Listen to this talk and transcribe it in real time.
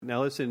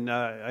Now listen,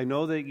 I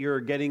know that you're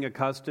getting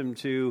accustomed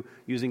to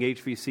using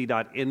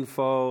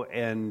hvc.info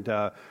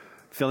and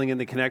filling in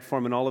the Connect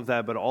form and all of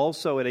that, but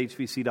also at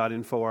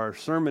hvc.info are our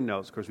sermon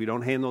notes. Of course, we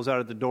don't hand those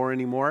out at the door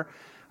anymore,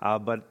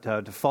 but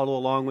to follow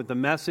along with the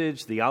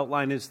message, the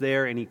outline is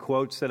there. Any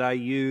quotes that I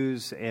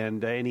use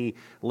and any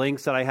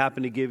links that I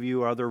happen to give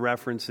you or other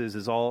references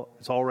it's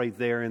all right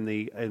there in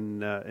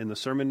the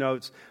sermon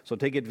notes. So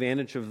take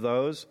advantage of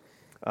those.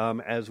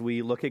 As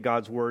we look at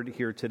God's Word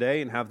here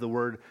today and have the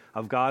Word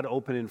of God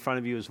open in front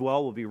of you as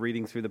well. We'll be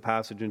reading through the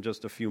passage in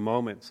just a few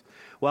moments.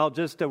 Well,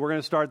 we're going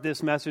to start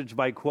this message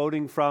by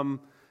quoting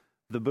from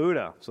the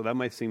Buddha. So that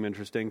might seem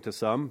interesting to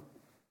some.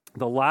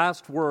 The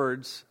last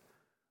words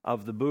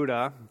of the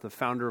Buddha, the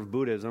founder of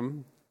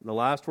Buddhism, the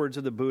last words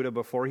of the Buddha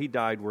before he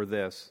died were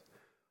this: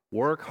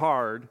 work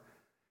hard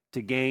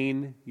to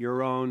gain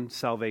your own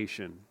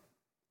salvation.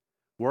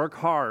 Work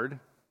hard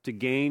to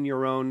gain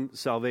your own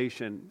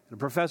salvation. A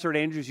professor at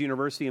Andrews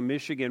University in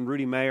Michigan,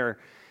 Rudy Meyer,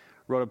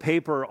 wrote a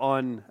paper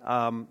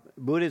on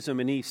Buddhism,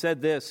 and he said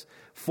this: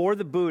 for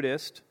the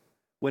Buddhist,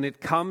 when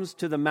it comes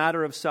to the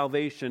matter of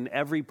salvation,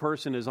 every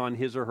person is on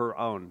his or her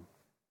own.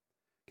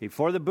 Okay,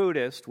 for the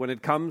Buddhist, when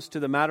it comes to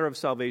the matter of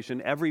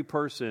salvation, every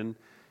person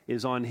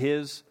is on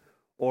his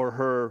or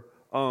her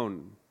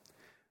own.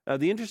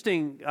 The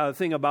interesting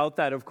thing about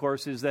that, of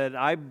course, is that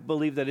I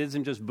believe that it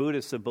isn't just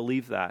Buddhists that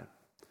believe that.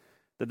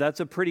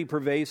 That's a pretty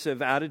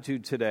pervasive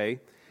attitude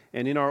today.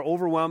 And in our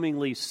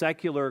overwhelmingly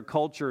secular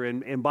culture,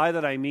 and by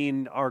that I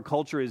mean our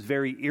culture is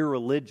very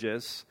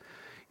irreligious,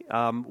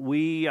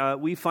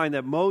 we find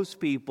that most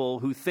people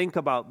who think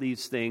about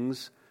these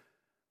things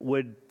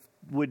would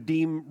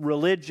deem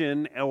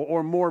religion,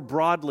 or more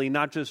broadly,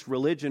 not just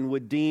religion,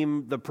 would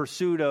deem the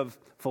pursuit of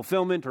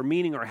fulfillment or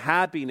meaning or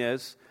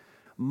happiness.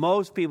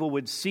 Most people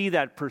would see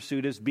that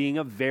pursuit as being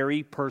a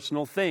very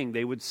personal thing.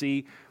 They would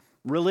see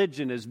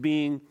religion as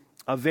being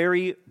a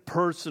very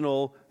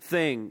personal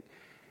thing.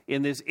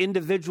 In this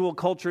individual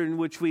culture in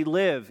which we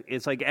live,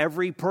 it's like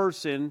every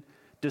person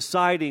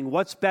deciding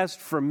what's best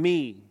for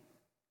me.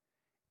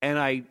 And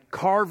I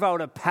carve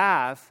out a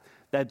path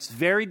that's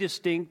very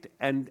distinct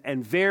and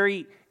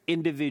very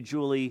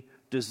individually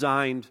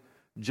designed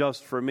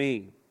just for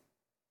me.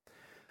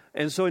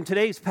 And so in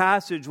today's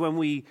passage, when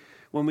we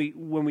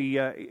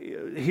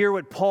hear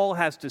what Paul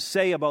has to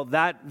say about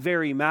that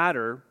very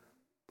matter,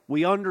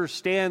 we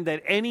understand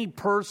that any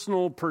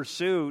personal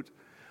pursuit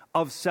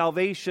of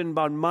salvation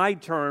on my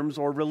terms,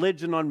 or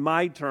religion on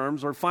my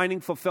terms, or finding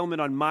fulfillment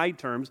on my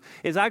terms,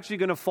 is actually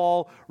going to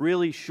fall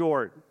really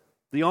short.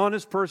 The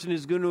honest person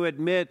is going to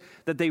admit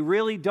that they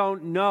really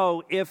don't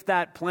know if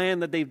that plan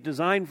that they've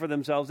designed for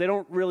themselves, they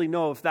don't really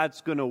know if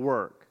that's going to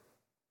work.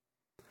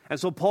 And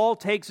so Paul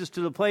takes us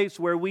to the place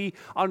where we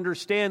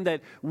understand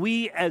that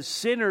we as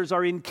sinners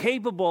are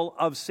incapable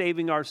of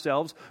saving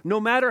ourselves, no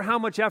matter how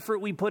much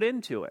effort we put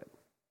into it.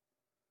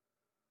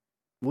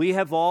 We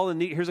have all,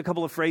 and here's a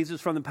couple of phrases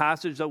from the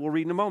passage that we'll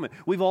read in a moment.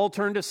 We've all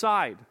turned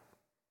aside.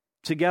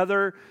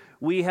 Together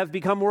we have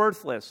become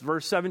worthless.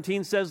 Verse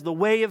 17 says, the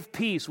way of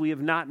peace we have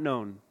not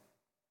known.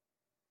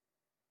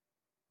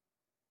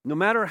 No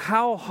matter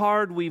how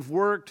hard we've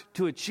worked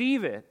to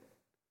achieve it,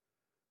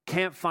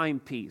 can't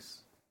find peace.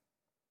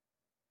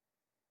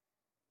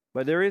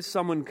 But there is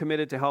someone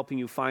committed to helping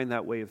you find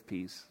that way of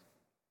peace.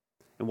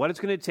 And what it's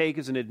going to take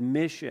is an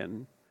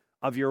admission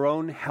of your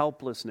own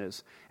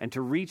helplessness and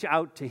to reach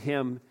out to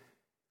Him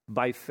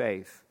by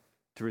faith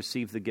to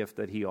receive the gift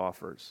that He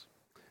offers.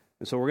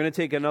 And so we're going to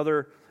take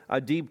another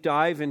deep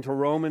dive into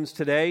Romans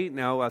today.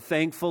 Now,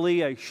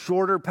 thankfully, a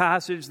shorter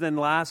passage than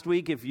last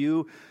week. If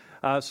you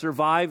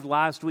survived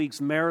last week's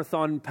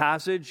marathon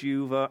passage,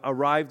 you've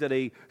arrived at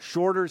a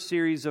shorter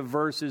series of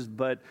verses,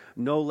 but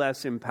no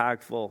less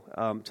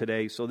impactful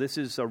today. So this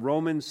is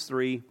Romans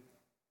 3,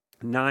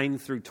 9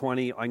 through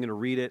 20. I'm going to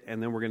read it,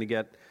 and then we're going to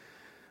get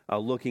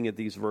looking at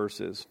these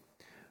verses.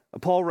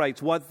 Paul writes,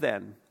 what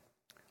then?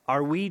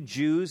 Are we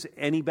Jews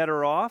any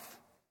better off?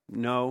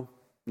 No,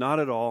 not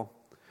at all.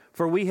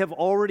 For we have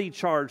already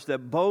charged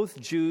that both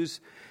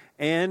Jews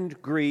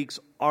and Greeks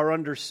are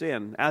under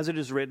sin. As it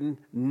is written,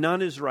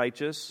 none is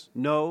righteous,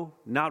 no,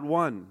 not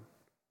one.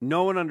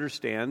 No one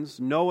understands,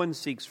 no one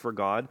seeks for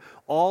God.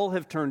 All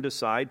have turned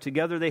aside,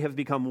 together they have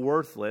become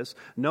worthless.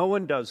 No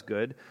one does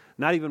good,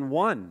 not even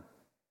one.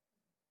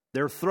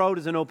 Their throat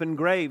is an open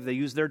grave. They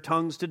use their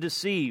tongues to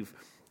deceive.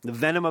 The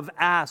venom of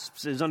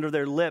asps is under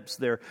their lips.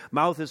 Their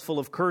mouth is full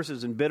of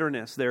curses and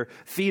bitterness. Their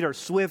feet are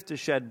swift to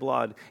shed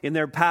blood. In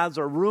their paths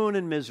are ruin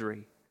and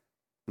misery.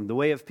 And the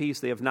way of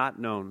peace they have not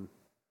known.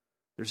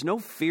 There's no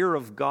fear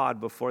of God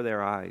before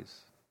their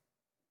eyes.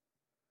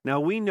 Now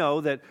we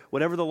know that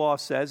whatever the law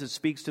says, it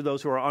speaks to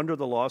those who are under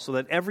the law, so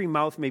that every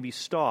mouth may be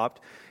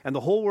stopped and the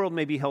whole world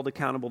may be held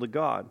accountable to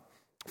God.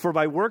 For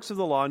by works of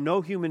the law, no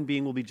human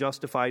being will be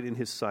justified in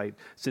his sight,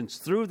 since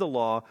through the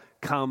law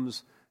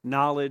comes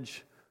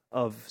knowledge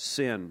of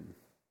sin.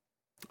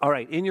 All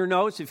right, in your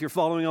notes, if you're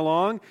following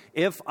along,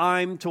 if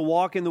I'm to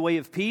walk in the way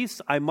of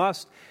peace, I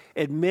must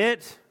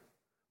admit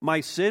my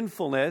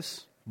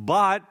sinfulness,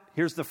 but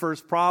here's the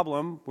first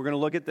problem. We're going to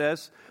look at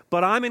this.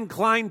 But I'm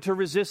inclined to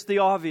resist the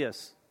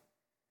obvious.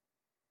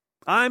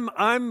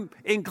 I'm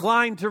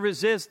inclined to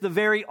resist the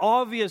very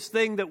obvious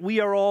thing that we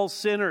are all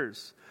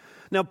sinners.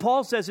 Now,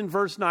 Paul says in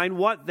verse 9,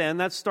 what then?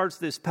 That starts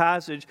this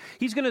passage.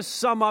 He's going to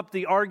sum up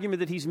the argument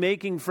that he's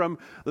making from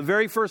the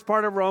very first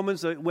part of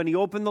Romans, when he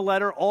opened the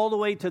letter, all the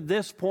way to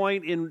this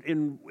point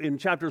in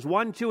chapters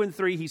 1, 2, and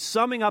 3. He's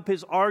summing up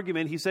his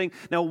argument. He's saying,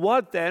 now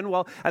what then?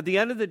 Well, at the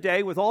end of the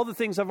day, with all the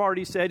things I've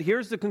already said,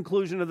 here's the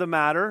conclusion of the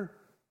matter.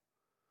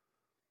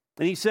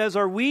 And he says,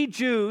 are we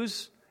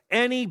Jews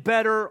any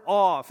better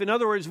off? In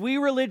other words, we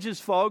religious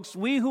folks,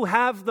 we who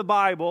have the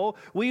Bible,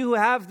 we who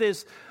have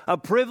this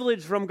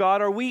privilege from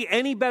God, are we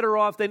any better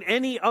off than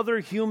any other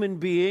human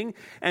being?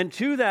 And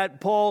to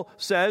that, Paul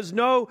says,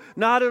 no,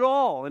 not at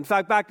all. In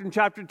fact, back in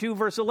chapter 2,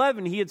 verse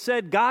 11, he had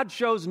said, God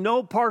shows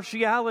no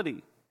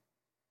partiality.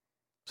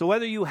 So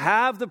whether you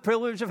have the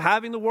privilege of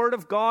having the Word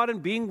of God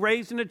and being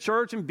raised in a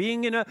church and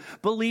being in a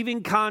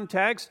believing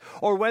context,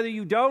 or whether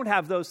you don't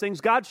have those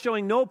things, God's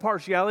showing no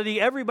partiality.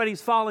 Everybody's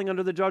falling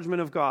under the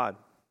judgment of God.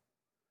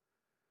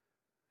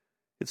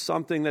 It's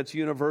something that's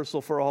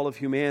universal for all of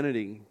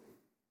humanity.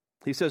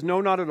 He says, no,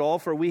 not at all,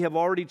 for we have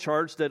already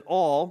charged that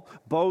all,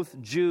 both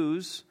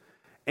Jews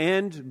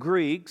and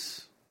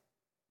Greeks,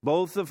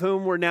 both of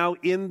whom were now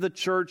in the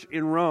church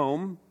in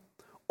Rome,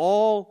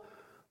 all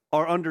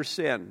are under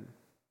sin.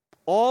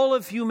 All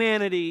of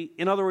humanity,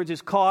 in other words,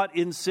 is caught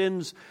in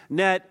sin's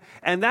net.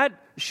 And that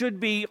should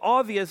be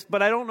obvious,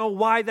 but I don't know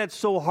why that's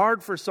so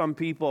hard for some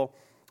people.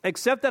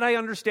 Except that I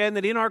understand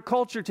that in our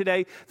culture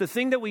today, the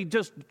thing that we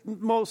just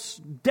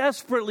most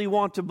desperately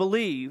want to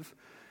believe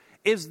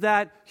is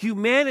that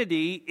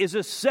humanity is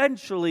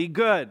essentially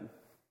good.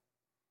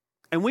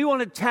 And we want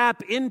to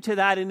tap into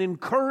that and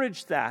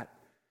encourage that.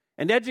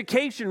 And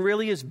education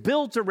really is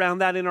built around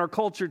that in our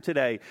culture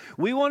today.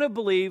 We want to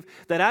believe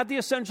that at the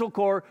essential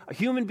core,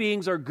 human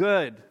beings are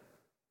good.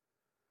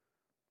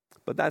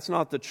 But that's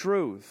not the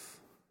truth.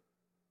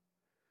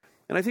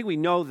 And I think we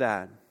know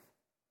that.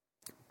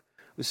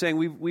 I was saying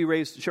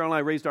Cheryl and I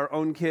raised our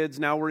own kids.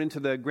 Now we're into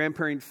the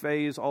grandparent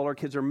phase. All our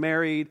kids are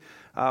married.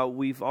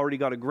 We've already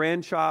got a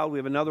grandchild. We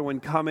have another one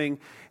coming.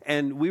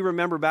 And we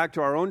remember back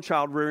to our own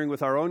child rearing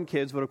with our own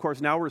kids. But of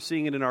course, now we're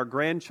seeing it in our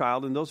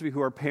grandchild. And those of you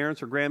who are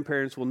parents or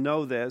grandparents will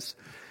know this.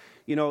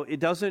 You know, it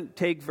doesn't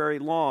take very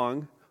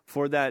long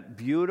for that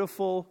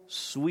beautiful,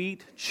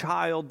 sweet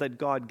child that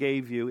God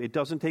gave you. It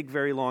doesn't take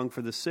very long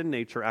for the sin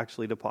nature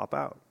actually to pop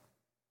out.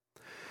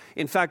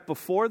 In fact,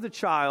 before the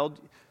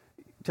child...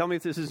 Tell me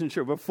if this isn't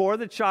true. Before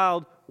the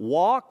child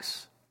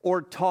walks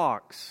or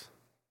talks,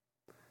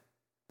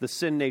 the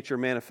sin nature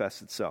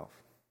manifests itself.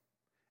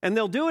 And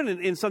they'll do it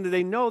in something.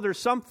 They know there's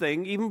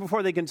something, even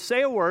before they can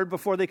say a word,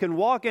 before they can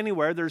walk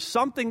anywhere, there's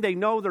something they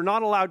know they're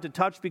not allowed to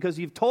touch because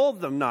you've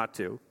told them not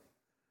to.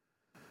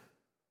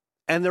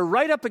 And they're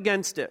right up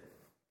against it.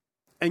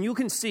 And you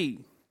can see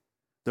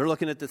they're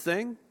looking at the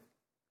thing.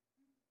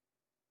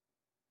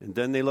 And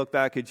then they look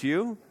back at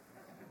you.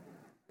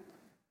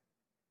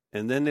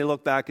 And then they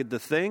look back at the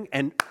thing,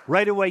 and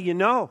right away you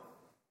know.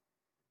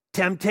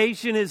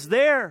 Temptation is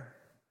there.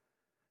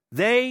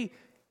 They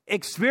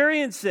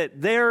experience it.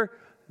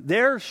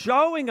 They're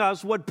showing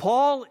us what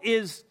Paul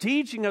is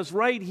teaching us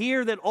right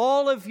here, that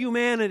all of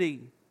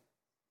humanity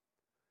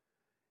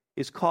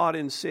is caught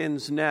in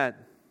sin's net.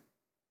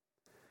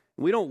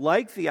 We don't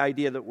like the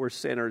idea that we're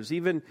sinners.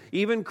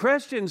 Even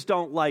Christians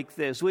don't like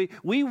this. We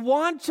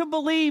want to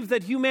believe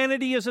that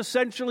humanity is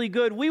essentially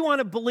good. We want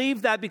to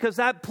believe that because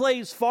that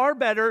plays far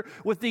better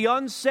with the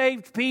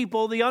unsaved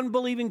people, the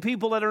unbelieving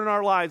people that are in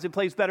our lives. It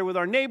plays better with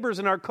our neighbors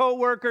and our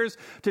co-workers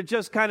to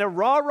just kind of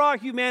rah-rah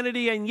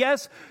humanity. And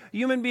yes,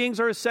 human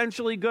beings are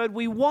essentially good.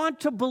 We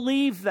want to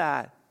believe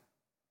that.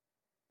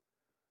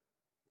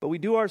 But we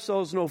do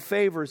ourselves no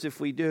favors if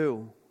we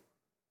do.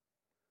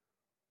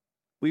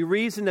 We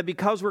reason that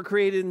because we're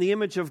created in the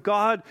image of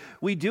God,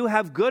 we do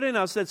have good in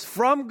us that's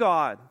from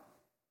God.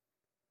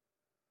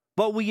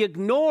 But we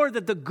ignore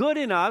that the good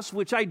in us,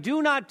 which I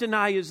do not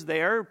deny is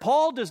there,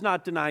 Paul does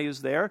not deny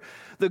is there,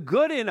 the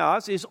good in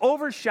us is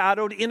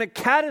overshadowed in a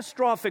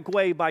catastrophic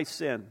way by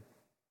sin.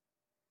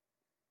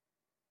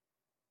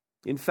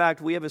 In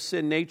fact, we have a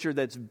sin nature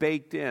that's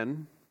baked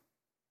in.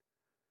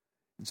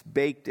 It's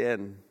baked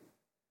in.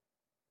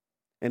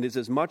 And is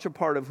as much a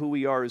part of who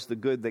we are as the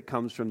good that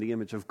comes from the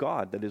image of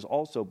God that is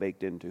also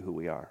baked into who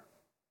we are.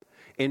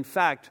 In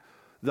fact,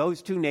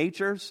 those two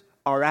natures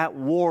are at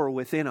war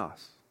within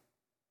us.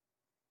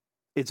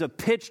 It's a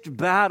pitched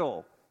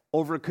battle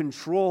over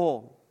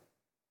control.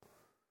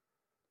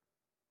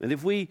 And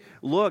if we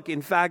look,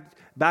 in fact,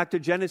 back to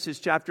Genesis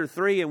chapter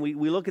 3, and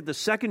we look at the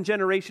second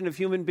generation of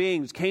human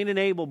beings, Cain and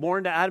Abel,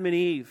 born to Adam and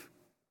Eve.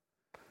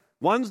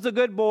 One's the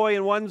good boy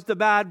and one's the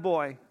bad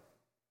boy.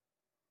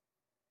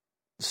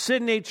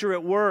 Sin nature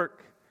at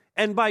work.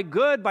 And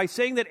by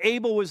saying that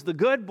Abel was the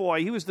good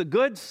boy, he was the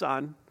good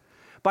son,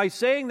 by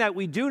saying that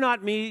we do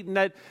not mean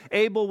that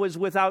Abel was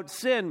without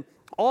sin.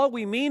 All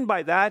we mean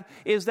by that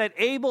is that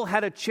Abel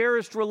had a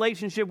cherished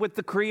relationship with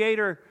the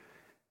Creator,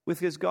 with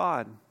his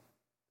God.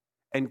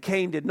 And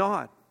Cain did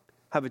not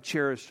have a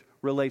cherished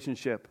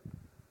relationship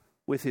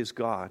with his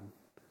God.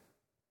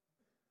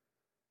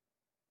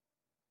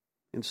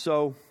 And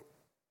so,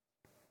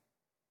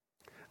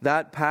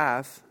 that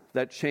path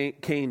that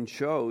Cain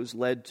chose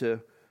led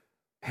to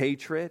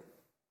hatred,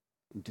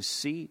 and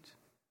deceit,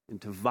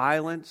 and to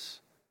violence,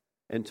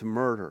 and to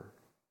murder.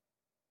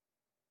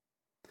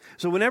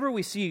 So whenever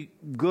we see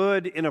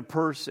good in a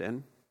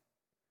person,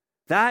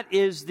 that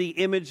is the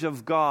image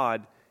of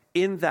God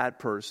in that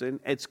person.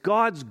 It's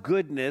God's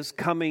goodness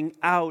coming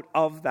out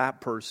of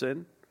that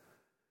person.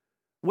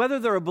 Whether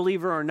they're a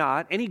believer or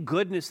not, any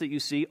goodness that you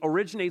see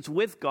originates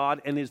with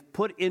God and is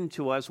put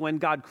into us when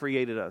God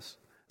created us.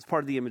 It's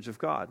part of the image of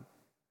God.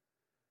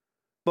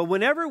 But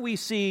whenever we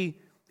see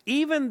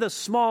even the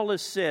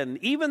smallest sin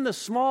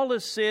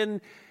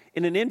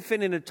in an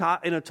infant, in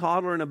a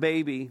toddler, and a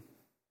baby,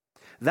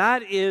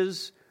 that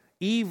is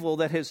evil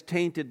that has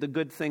tainted the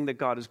good thing that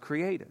God has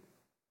created.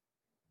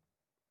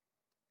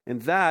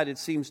 And that, it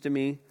seems to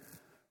me,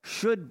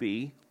 should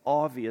be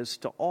obvious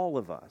to all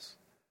of us.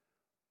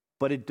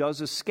 But it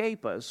does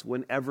escape us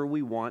whenever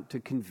we want to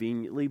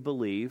conveniently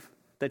believe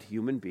that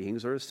human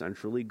beings are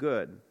essentially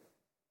good.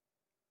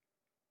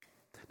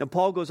 Now,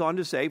 Paul goes on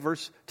to say,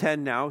 verse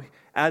 10 now,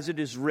 as it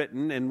is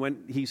written, and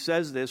when he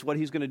says this, what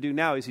he's going to do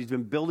now is he's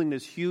been building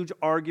this huge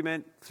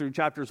argument through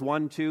chapters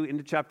 1, 2,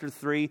 into chapter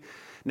 3.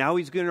 Now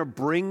he's going to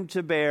bring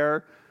to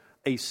bear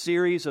a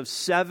series of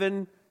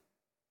 7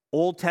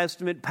 Old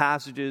Testament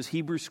passages,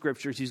 Hebrew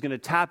scriptures. He's going to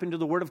tap into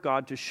the Word of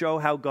God to show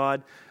how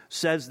God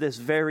says this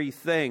very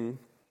thing.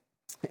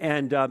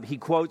 And he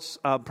quotes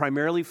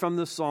primarily from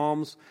the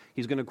Psalms.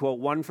 He's going to quote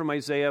one from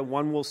Isaiah,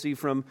 one we'll see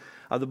from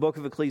the book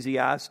of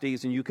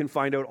Ecclesiastes, and you can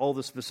find out all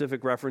the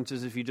specific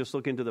references if you just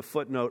look into the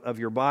footnote of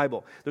your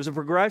Bible. There's a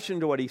progression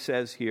to what he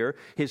says here.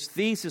 His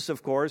thesis,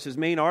 of course, his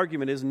main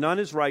argument is none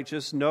is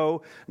righteous,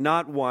 no,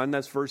 not one.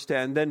 That's verse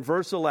 10. Then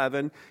verse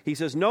 11, he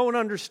says, no one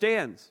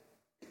understands.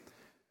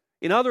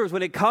 In other words,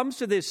 when it comes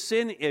to this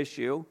sin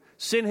issue,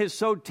 sin has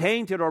so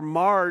tainted or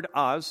marred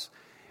us,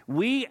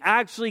 we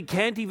actually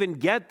can't even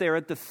get there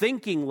at the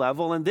thinking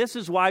level, and this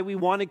is why we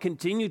want to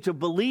continue to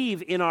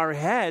believe in our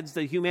heads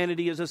that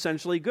humanity is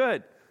essentially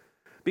good,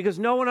 because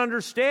no one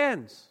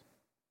understands.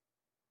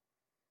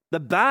 The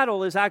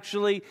battle is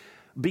actually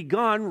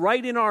begun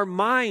right in our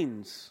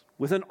minds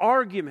with an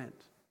argument.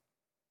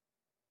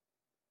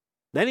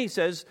 Then he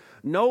says,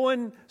 no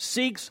one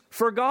seeks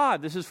for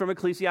God. This is from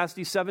Ecclesiastes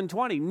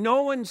 7:20.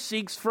 No one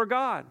seeks for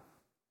God.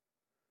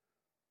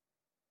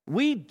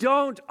 We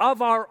don't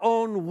of our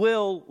own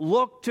will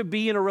look to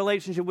be in a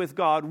relationship with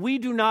God. We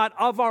do not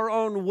of our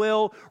own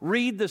will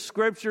read the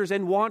Scriptures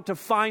and want to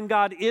find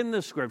God in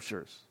the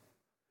Scriptures.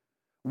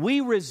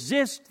 We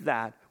resist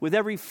that with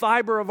every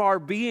fiber of our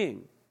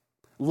being.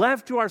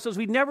 Left to ourselves,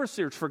 we never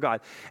search for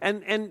God.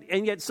 And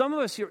yet some of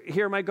us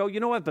here might go,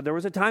 you know what, but there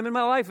was a time in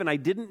my life and I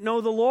didn't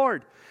know the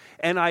Lord.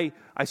 And I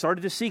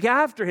started to seek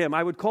after Him.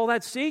 I would call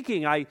that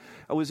seeking. I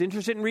was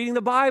interested in reading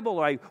the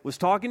Bible. I was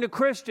talking to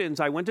Christians.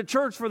 I went to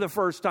church for the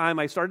first time.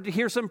 I started to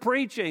hear some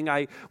preaching.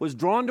 I was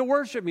drawn to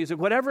worship music,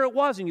 whatever it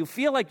was. And you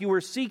feel like you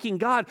were seeking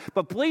God.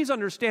 But please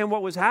understand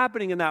what was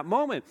happening in that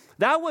moment.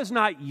 That was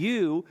not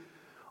you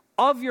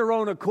of your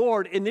own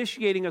accord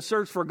initiating a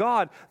search for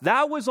God.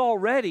 That was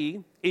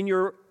already in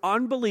your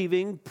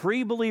unbelieving,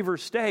 pre-believer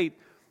state.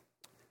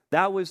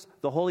 That was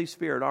the Holy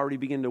Spirit already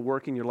beginning to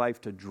work in your life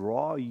to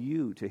draw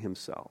you to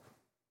Himself.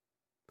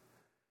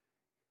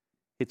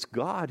 It's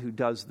God who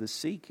does the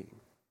seeking.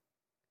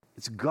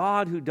 It's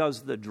God who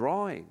does the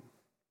drawing.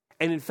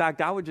 And in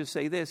fact, I would just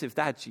say this, if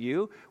that's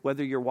you,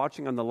 whether you're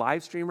watching on the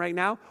live stream right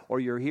now or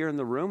you're here in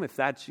the room, if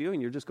that's you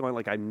and you're just going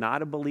like, I'm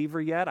not a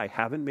believer yet, I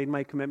haven't made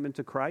my commitment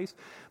to Christ,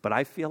 but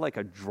I feel like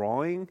a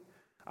drawing,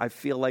 I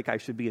feel like I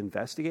should be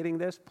investigating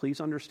this,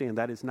 please understand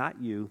that is not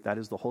you, that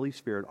is the Holy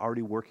Spirit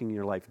already working in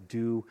your life.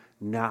 Do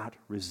not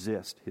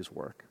resist His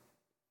work.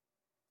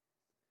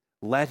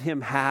 Let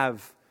Him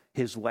have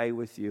His way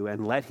with you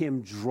and let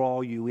Him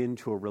draw you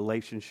into a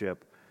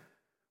relationship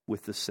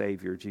with the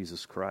Savior,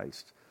 Jesus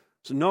Christ.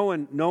 So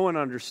no one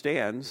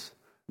understands.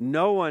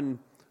 No one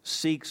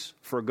seeks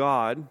for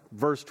God.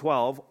 Verse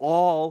 12,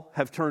 all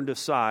have turned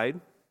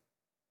aside.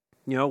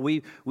 You know,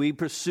 we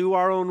pursue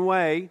our own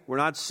way. We're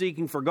not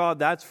seeking for God,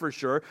 that's for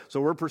sure. So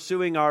we're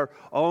pursuing our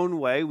own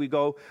way. We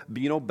go,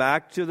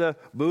 back to the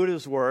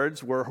Buddha's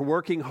words. We're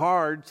working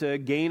hard to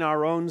gain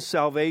our own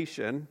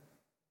salvation.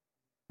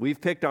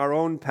 We've picked our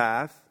own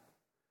path.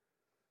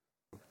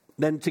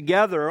 Then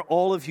together,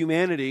 all of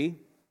humanity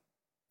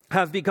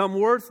have become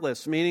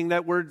worthless, meaning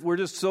that we're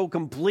just so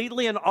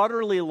completely and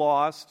utterly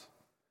lost.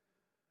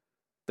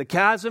 The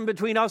chasm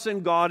between us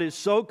and God is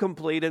so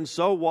complete and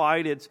so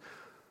wide, it's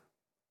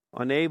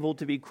unable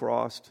to be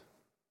crossed.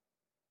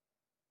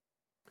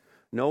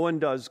 No one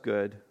does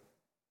good.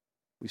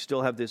 We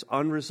still have this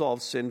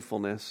unresolved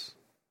sinfulness,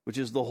 which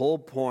is the whole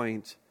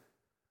point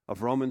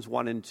of Romans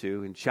 1 and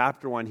 2. In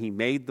chapter 1, he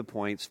made the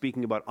point,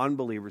 speaking about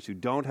unbelievers who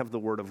don't have the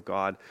Word of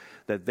God,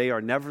 that they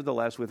are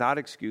nevertheless without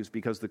excuse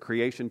because the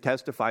creation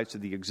testifies to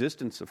the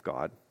existence of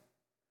God.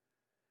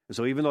 And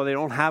so even though they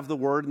don't have the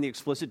word and the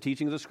explicit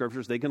teaching of the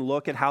scriptures, they can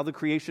look at how the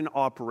creation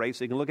operates.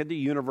 They can look at the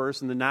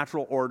universe and the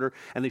natural order,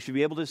 and they should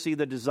be able to see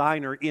the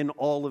designer in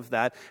all of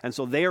that. And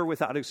so they are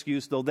without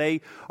excuse, though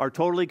they are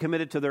totally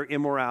committed to their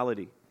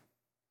immorality.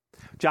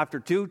 Chapter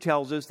 2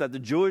 tells us that the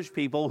Jewish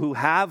people who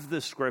have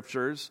the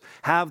scriptures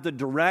have the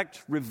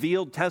direct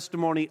revealed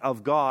testimony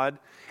of God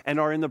and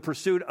are in the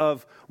pursuit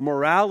of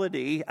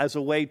morality as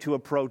a way to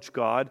approach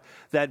God,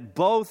 that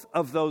both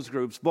of those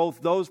groups,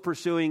 both those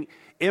pursuing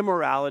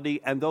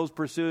immorality and those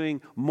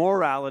pursuing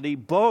morality,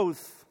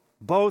 both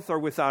are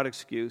without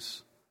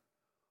excuse.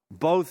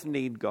 Both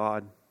need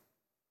God.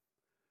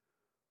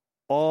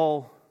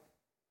 All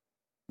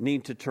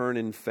need to turn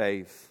in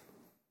faith.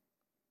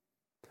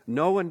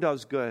 No one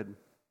does good.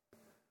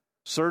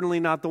 Certainly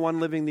not the one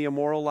living the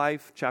immoral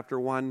life, chapter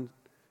 1,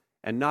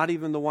 and not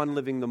even the one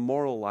living the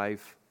moral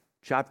life,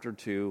 chapter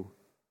 2.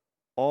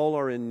 All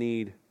are in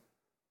need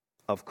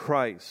of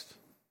Christ.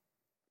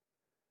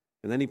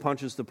 And then he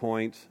punches the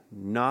point,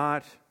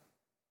 not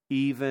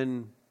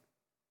even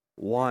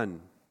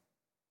one.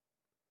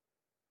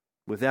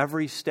 With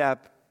every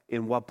step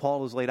in what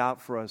Paul has laid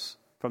out for us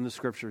from the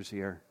scriptures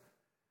here,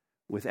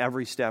 with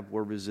every step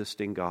we're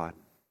resisting God.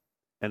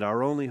 And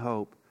our only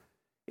hope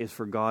is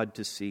for God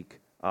to seek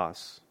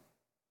us.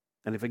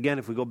 And if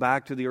we go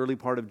back to the early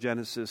part of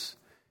Genesis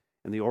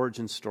and the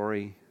origin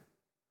story,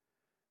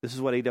 this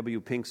is what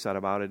A.W. Pink said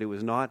about it. It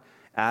was not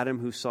Adam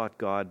who sought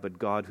God, but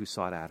God who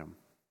sought Adam.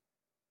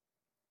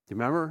 Do you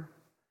remember?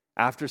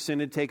 After sin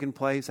had taken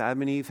place,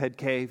 Adam and Eve had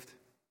caved.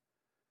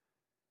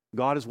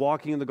 God is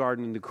walking in the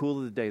garden in the cool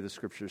of the day, the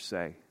scriptures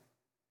say.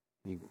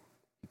 He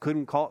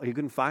couldn't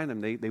find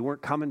them. They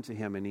weren't coming to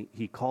him, and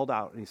he called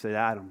out and he said,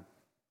 Adam,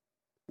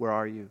 where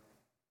are you?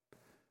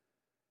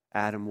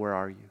 Adam, where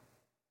are you?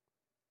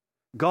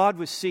 God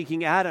was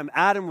seeking Adam.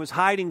 Adam was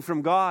hiding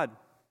from God,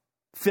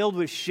 filled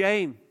with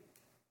shame.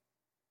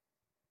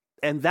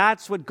 And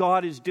that's what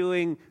God is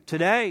doing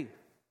today.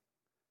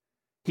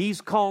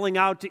 He's calling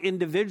out to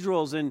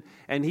individuals and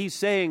he's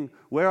saying,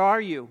 where are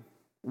you?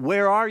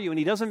 Where are you? And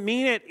he doesn't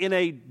mean it in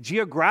a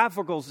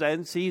geographical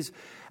sense. He's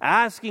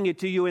asking it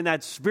to you in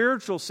that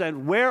spiritual sense.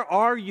 Where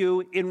are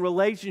you in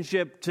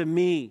relationship to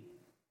me?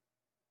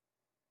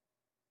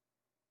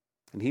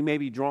 And he may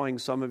be drawing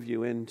some of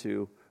you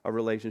into a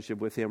relationship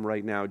with him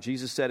right now.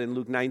 Jesus said in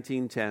Luke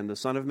 19:10, the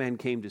Son of Man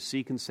came to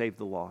seek and save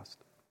the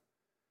lost.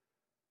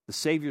 The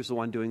Savior's the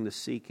one doing the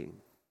seeking.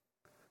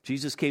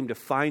 Jesus came to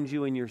find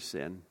you in your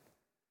sin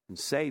and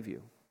save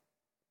you.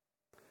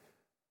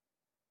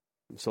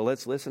 And so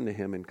let's listen to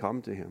him and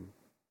come to him.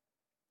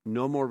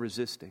 No more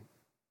resisting.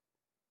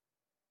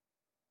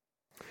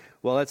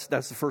 Well, that's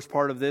the first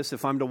part of this.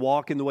 If I'm to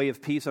walk in the way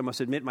of peace, I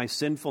must admit my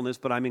sinfulness,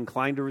 but I'm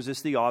inclined to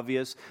resist the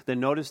obvious. Then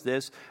notice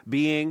this,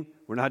 we're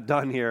not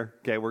done here.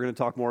 Okay, we're going to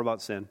talk more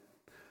about sin.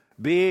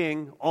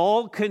 Being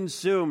all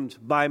consumed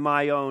by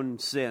my own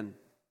sin.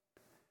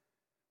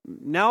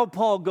 Now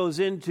Paul goes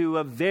into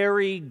a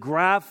very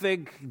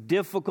graphic,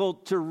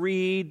 difficult to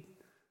read,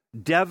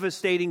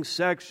 devastating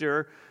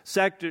section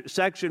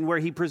where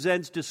he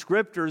presents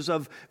descriptors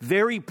of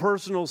very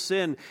personal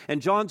sin. And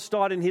John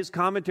Stott, in his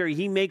commentary,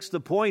 he makes the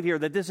point here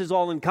that this is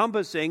all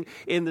encompassing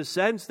in the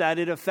sense that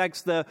it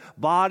affects the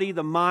body,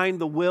 the mind,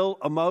 the will,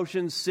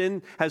 emotions.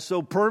 Sin has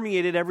so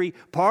permeated every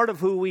part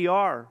of who we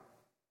are.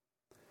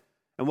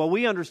 And what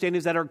we understand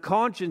is that our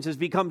conscience has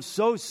become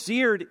so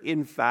seared,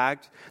 in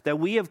fact, that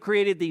we have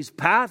created these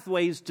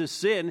pathways to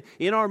sin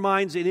in our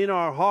minds and in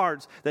our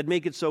hearts that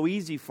make it so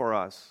easy for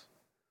us.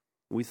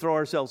 We throw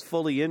ourselves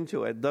fully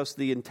into it, thus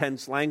the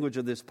intense language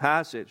of this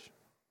passage,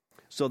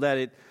 so that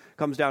it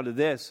comes down to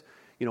this,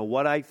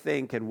 what I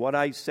think and what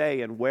I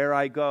say and where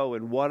I go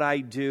and what I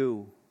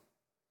do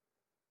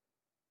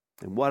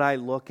and what I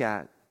look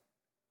at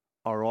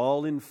are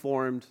all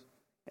informed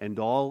and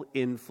all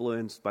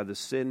influenced by the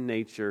sin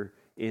nature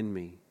in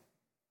me.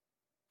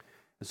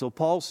 And so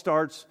Paul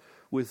starts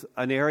with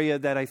an area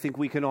that I think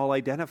we can all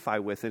identify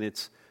with, and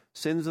it's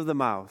sins of the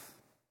mouth.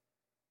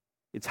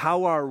 It's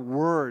how our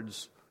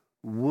words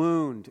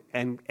wound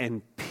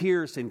and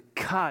pierce and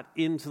cut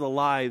into the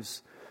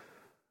lives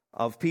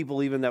of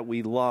people even that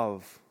we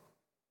love.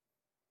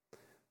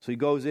 So he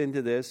goes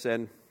into this,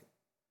 and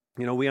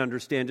we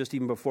understand just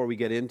even before we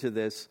get into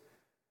this,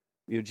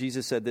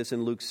 Jesus said this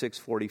in Luke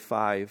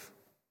 6:45.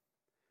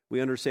 We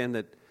understand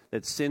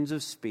that sins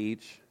of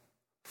speech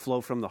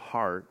flow from the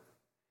heart,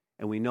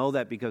 and we know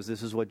that because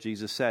this is what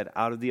Jesus said,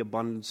 out of the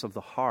abundance of the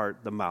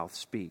heart the mouth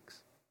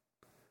speaks.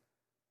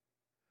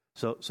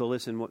 So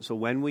listen, so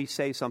when we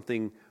say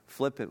something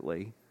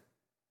flippantly,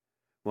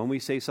 when we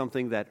say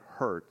something that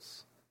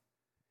hurts,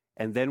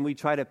 and then we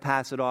try to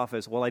pass it off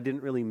as, well, I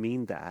didn't really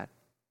mean that,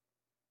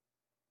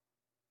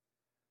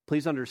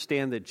 please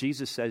understand that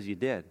Jesus says you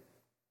did.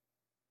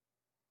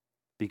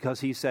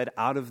 Because he said,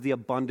 out of the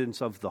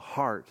abundance of the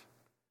heart,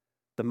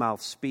 the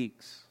mouth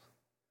speaks.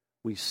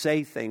 We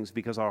say things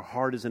because our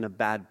heart is in a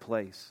bad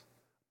place,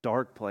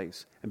 dark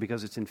place, and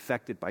because it's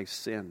infected by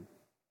sin.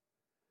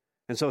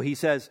 And so he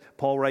says,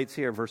 Paul writes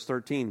here, verse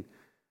 13,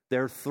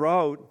 their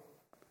throat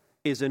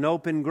is an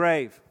open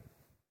grave.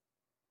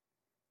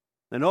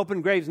 An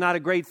open grave is not a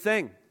great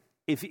thing.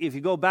 If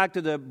you go back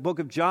to the book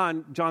of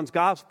John's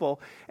Gospel,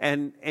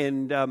 and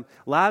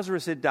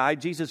Lazarus had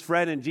died, Jesus'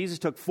 friend, and Jesus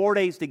took 4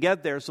 days to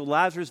get there, so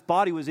Lazarus'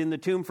 body was in the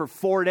tomb for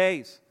 4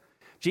 days.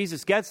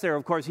 Jesus gets there,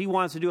 of course, he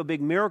wants to do a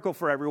big miracle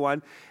for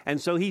everyone,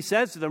 and so he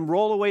says to them,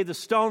 roll away the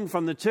stone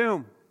from the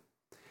tomb.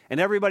 And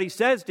everybody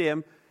says to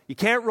him, you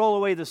can't roll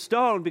away the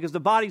stone because the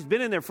body's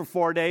been in there for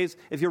 4 days.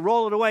 If you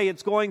roll it away,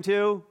 it's going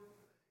to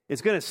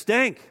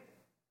stink.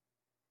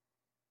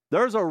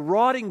 There's a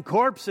rotting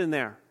corpse in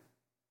there.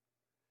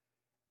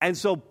 And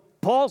so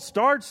Paul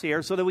starts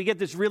here so that we get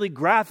this really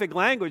graphic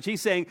language.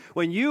 He's saying,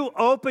 when you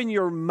open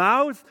your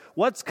mouth,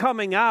 what's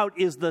coming out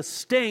is the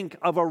stink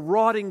of a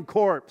rotting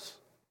corpse.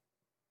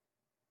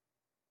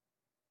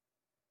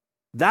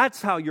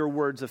 That's how your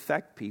words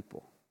affect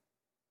people.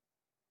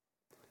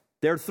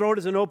 Their throat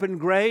is an open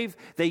grave.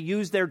 They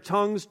use their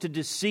tongues to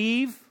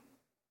deceive.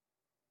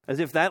 As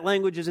if that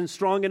language isn't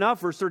strong enough.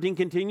 Verse 13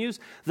 continues,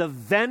 the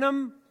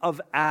venom of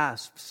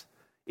asps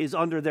is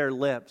under their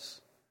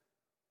lips.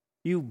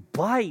 You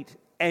bite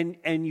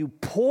and you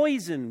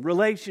poison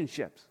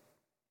relationships.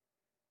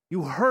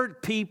 You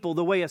hurt people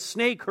the way a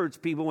snake hurts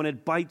people when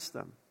it bites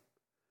them.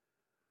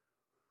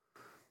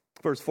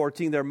 Verse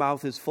 14, their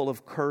mouth is full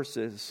of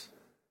curses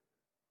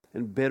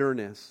and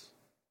bitterness.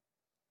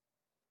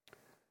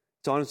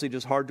 It's honestly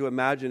just hard to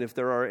imagine if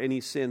there are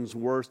any sins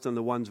worse than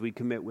the ones we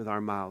commit with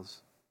our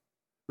mouths.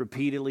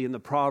 Repeatedly in the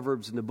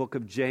Proverbs, in the book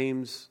of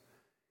James,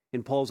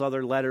 in Paul's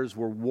other letters,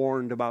 we're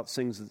warned about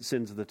sins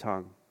of the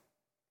tongue.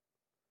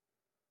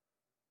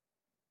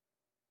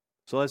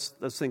 So let's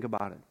think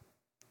about it.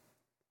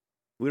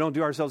 We don't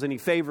do ourselves any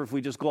favor if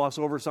we just gloss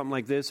over something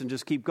like this and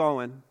just keep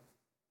going.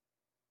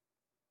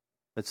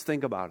 Let's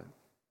think about it.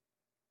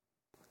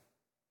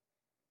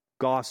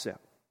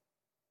 Gossip.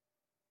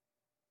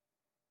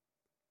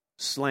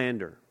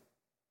 Slander.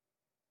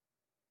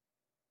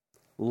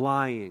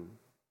 Lying.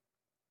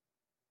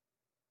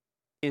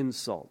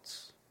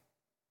 Insults.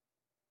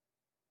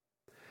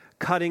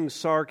 Cutting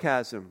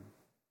sarcasm.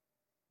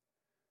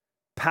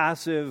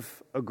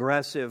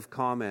 Passive-aggressive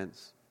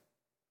comments,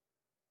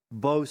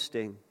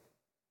 boasting,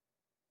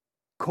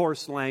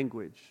 coarse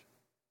language,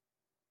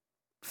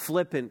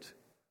 flippant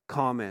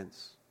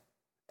comments,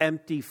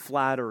 empty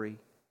flattery,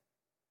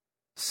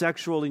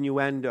 sexual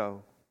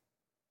innuendo,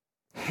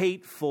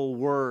 hateful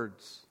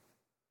words,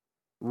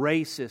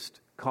 racist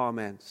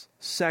comments,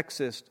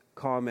 sexist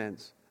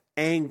comments,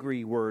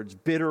 angry words,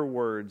 bitter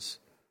words,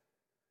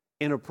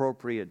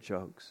 inappropriate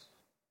jokes.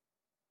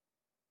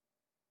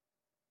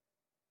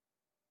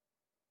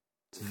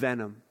 It's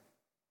venom.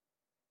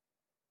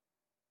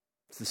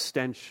 It's the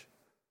stench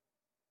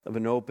of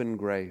an open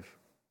grave.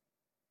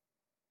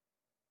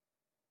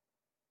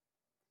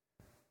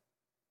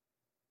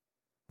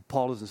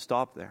 Paul doesn't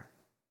stop there.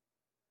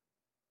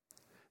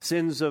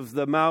 Sins of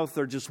the mouth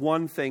are just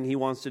one thing he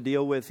wants to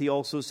deal with. He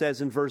also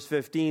says in verse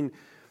 15,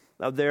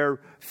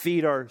 their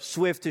feet are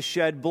swift to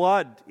shed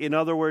blood. In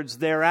other words,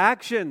 their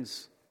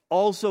actions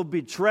also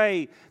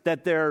betray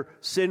that they're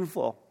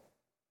sinful.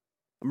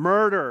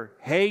 Murder,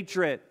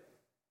 hatred,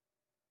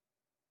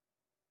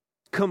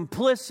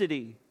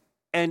 complicity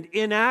and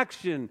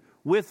inaction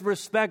with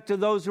respect to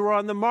those who are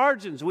on the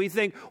margins. We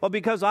think, well,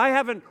 because I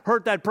haven't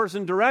hurt that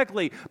person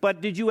directly,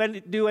 but did you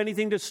do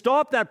anything to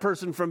stop that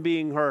person from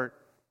being hurt?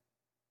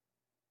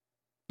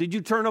 Did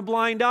you turn a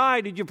blind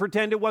eye? Did you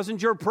pretend it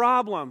wasn't your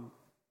problem?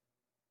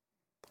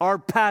 Our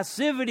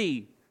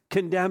passivity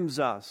condemns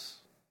us.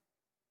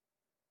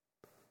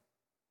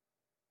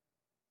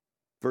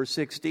 Verse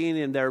 16,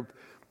 in the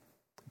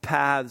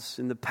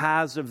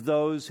paths of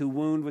those who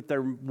wound with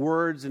their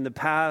words, in the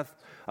path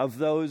of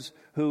those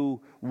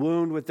who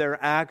wound with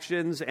their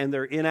actions and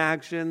their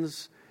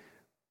inactions,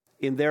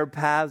 in their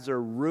paths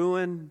are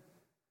ruin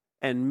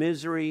and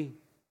misery.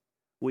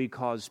 We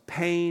cause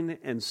pain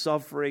and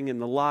suffering in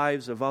the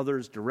lives of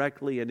others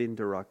directly and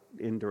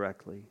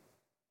indirectly.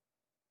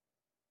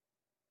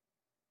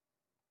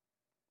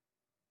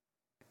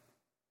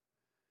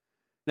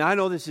 Now, I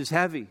know this is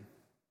heavy,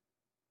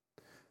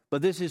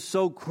 but this is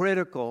so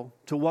critical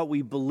to what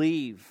we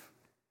believe.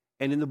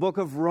 And in the book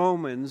of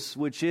Romans,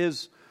 which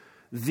is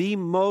the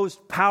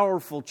most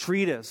powerful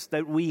treatise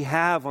that we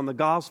have on the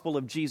gospel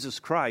of Jesus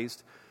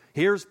Christ,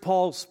 here's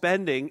Paul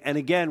spending, and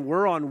again,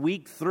 we're on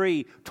week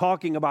 3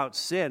 talking about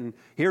sin.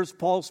 Here's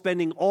Paul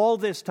spending all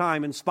this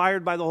time,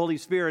 inspired by the Holy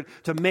Spirit,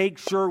 to make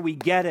sure we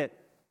get it.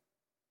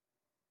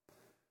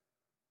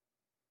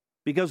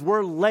 Because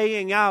we're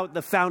laying out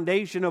the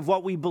foundation of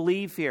what we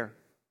believe here.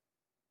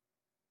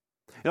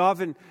 I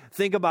often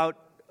think about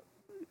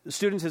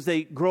students as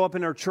they grow up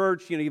in our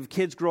church. You have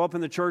kids grow up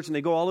in the church and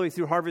they go all the way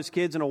through Harvest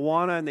Kids and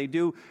Awana and they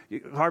do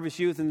Harvest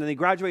Youth, and then they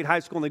graduate high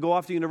school and they go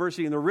off to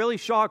university, and they're really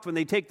shocked when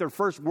they take their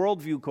first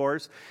worldview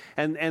course,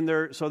 and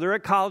they're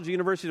at college or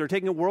university, they're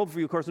taking a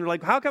worldview course, and they're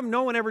like, how come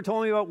no one ever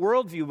told me about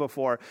worldview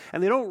before?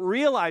 And they don't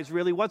realize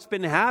really what's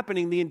been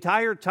happening the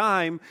entire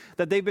time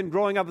that they've been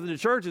growing up in the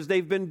church is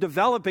they've been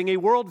developing a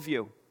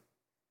worldview.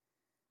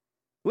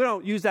 We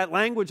don't use that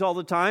language all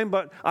the time,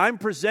 but I'm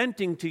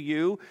presenting to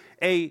you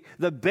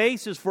the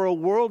basis for a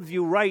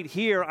worldview right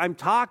here. I'm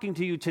talking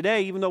to you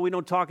today, even though we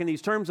don't talk in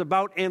these terms,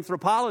 about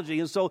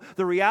anthropology. And so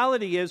the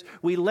reality is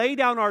we lay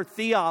down our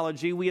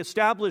theology, we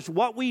establish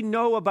what we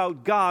know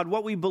about God,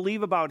 what we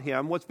believe about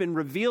Him, what's been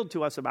revealed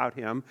to us about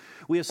Him.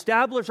 We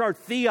establish our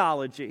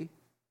theology,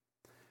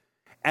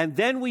 and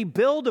then we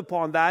build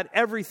upon that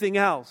everything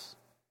else.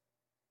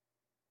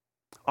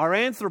 Our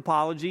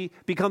anthropology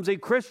becomes a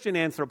Christian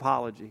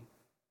anthropology.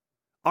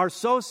 Our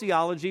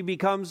sociology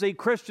becomes a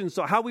Christian,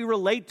 so how we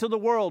relate to the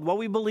world, what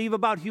we believe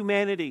about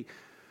humanity.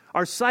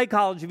 Our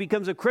psychology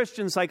becomes a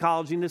Christian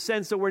psychology in the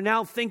sense that we're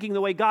now thinking the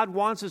way God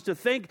wants us to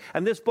think,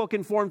 and this book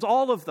informs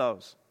all of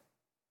those.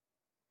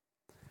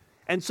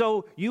 And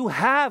so you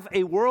have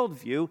a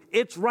worldview.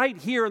 It's right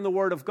here in the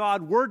Word of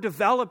God. We're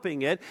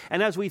developing it.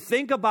 And as we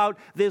think about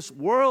this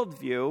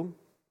worldview,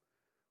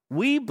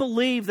 we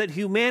believe that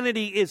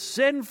humanity is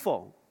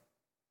sinful.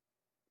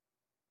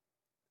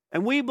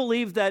 And we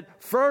believe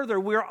that further,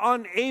 we're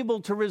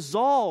unable to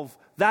resolve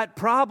that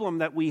problem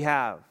that we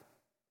have.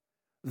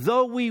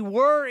 Though we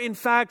were, in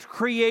fact,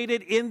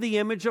 created in the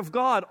image of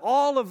God.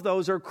 All of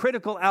those are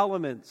critical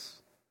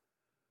elements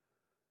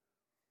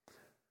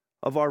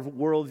of our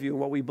worldview and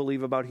what we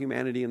believe about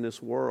humanity in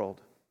this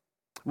world.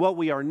 What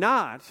we are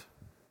not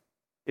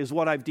is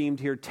what I've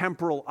deemed here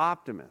temporal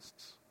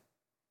optimists.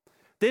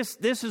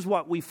 This is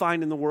what we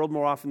find in the world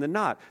more often than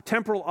not.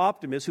 Temporal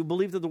optimists who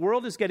believe that the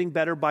world is getting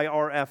better by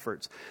our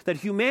efforts. That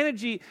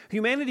humanity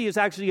is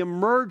actually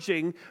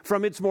emerging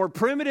from its more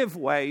primitive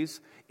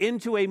ways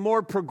into a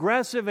more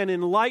progressive and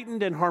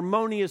enlightened and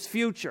harmonious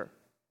future.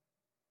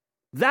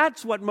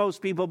 That's what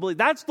most people believe.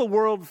 That's the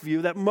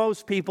worldview that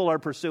most people are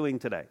pursuing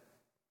today.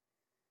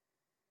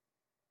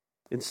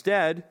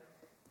 Instead,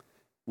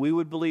 we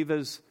would believe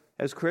as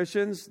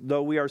Christians,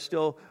 though we are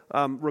still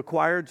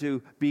required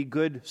to be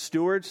good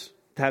stewards,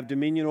 to have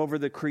dominion over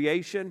the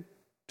creation,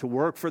 to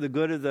work for the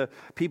good of the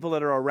people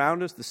that are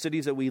around us, the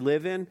cities that we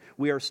live in,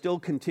 we are still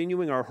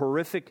continuing our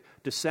horrific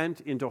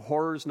descent into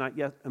horrors not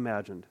yet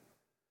imagined.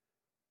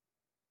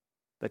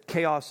 That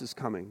chaos is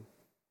coming.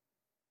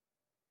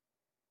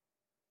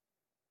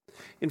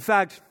 In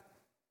fact,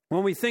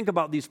 when we think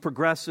about these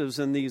progressives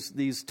and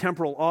these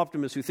temporal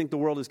optimists who think the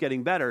world is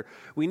getting better,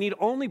 we need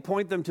only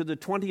point them to the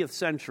 20th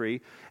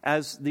century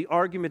as the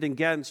argument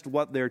against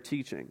what they're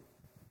teaching,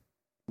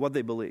 what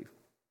they believe.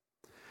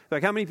 In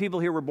fact, how many people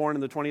here were born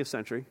in the 20th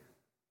century?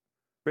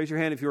 Raise your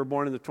hand if you were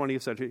born in the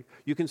 20th century.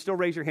 You can still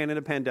raise your hand in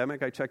a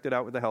pandemic. I checked it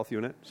out with the health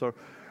unit, so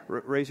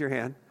raise your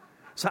hand.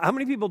 So how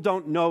many people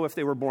don't know if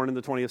they were born in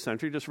the 20th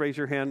century? Just raise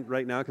your hand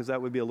right now, because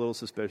that would be a little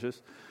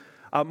suspicious.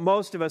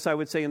 Most of us, I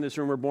would say, in this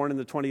room were born in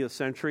the 20th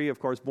century, of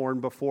course, born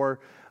before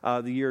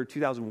the year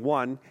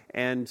 2001.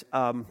 And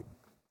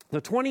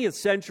the 20th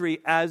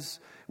century, as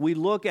we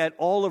look at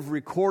all of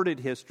recorded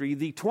history,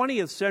 the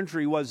 20th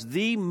century was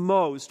the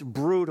most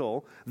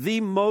brutal, the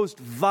most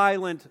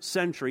violent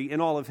century in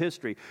all of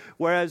history.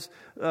 Whereas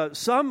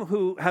some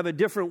who have a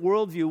different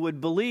worldview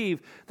would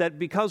believe that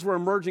because we're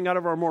emerging out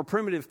of our more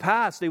primitive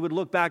past, they would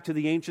look back to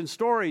the ancient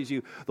stories,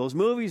 those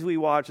movies we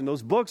watch and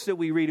those books that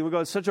we read, and we go,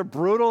 it's such a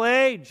brutal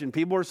age, and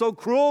people are so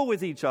cruel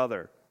with each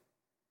other.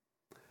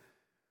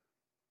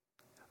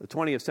 The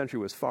 20th century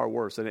was far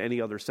worse than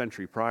any other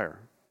century prior.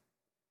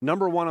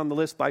 Number one on the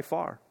list by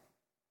far.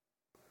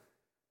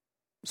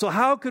 So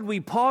how could we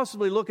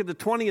possibly look at the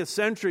 20th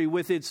century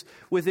with its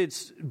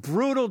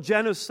brutal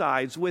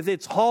genocides, with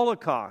its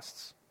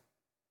holocausts,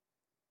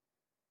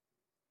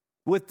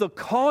 with the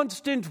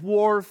constant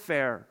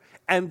warfare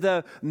and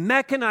the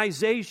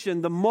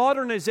mechanization, the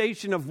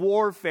modernization of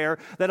warfare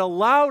that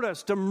allowed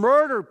us to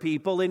murder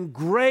people in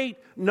great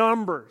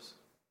numbers,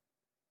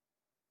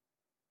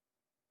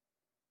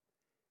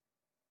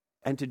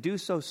 and to do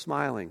so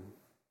smiling?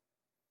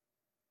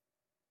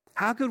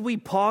 How could we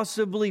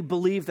possibly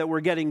believe that we're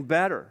getting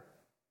better?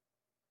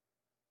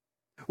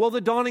 Well,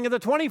 the dawning of the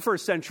 21st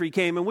century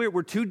came, and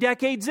we're 2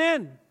 decades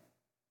in.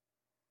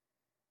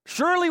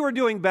 Surely we're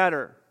doing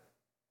better.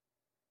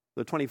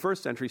 The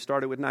 21st century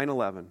started with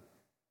 9/11.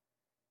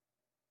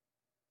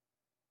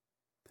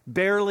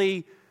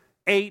 Barely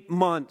 8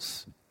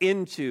 months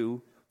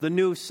into the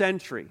new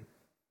century,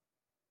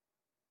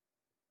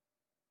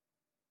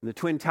 the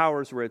Twin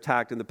Towers were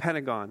attacked, and the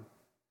Pentagon.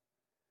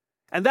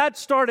 And that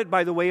started,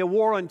 by the way, a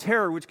war on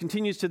terror, which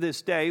continues to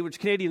this day, which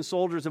Canadian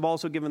soldiers have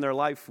also given their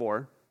life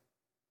for.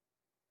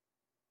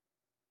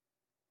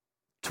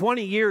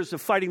 20 years of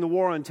fighting the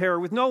war on terror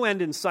with no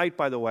end in sight,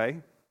 by the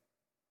way.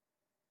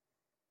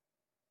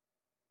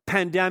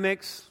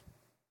 Pandemics.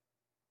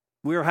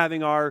 We are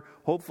having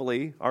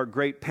hopefully, our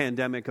great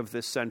pandemic of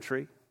this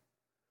century.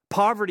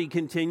 Poverty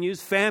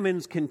continues.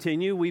 Famines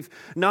continue. We've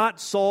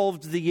not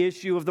solved the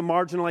issue of the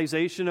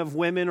marginalization of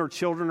women or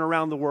children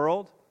around the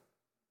world.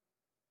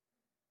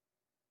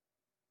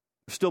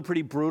 Still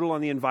pretty brutal on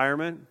the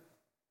environment.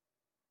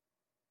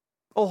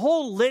 A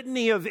whole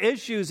litany of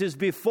issues is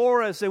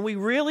before us, and we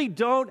really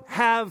don't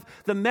have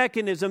the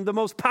mechanism, the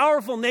most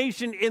powerful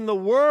nation in the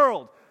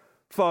world,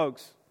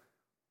 folks.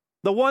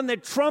 the one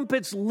that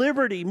trumpets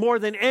liberty more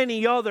than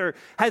any other,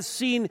 has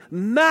seen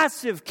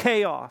massive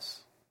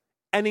chaos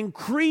and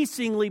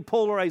increasingly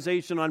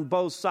polarization on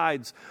both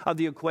sides of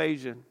the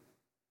equation.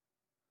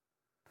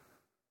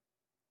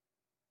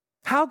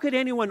 How could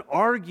anyone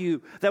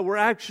argue that we're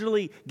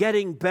actually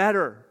getting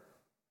better?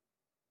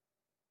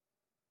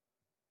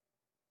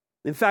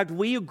 In fact,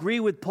 we agree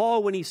with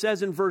Paul when he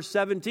says in verse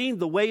 17,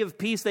 the way of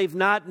peace they've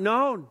not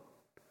known.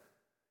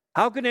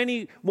 How can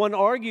anyone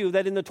argue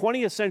that in the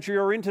 20th century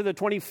or into the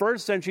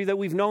 21st century that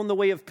we've known the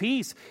way of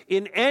peace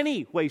in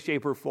any way,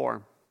 shape, or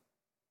form?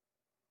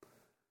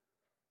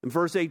 In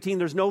verse 18,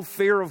 there's no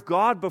fear of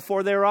God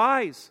before their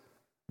eyes.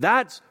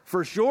 That's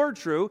for sure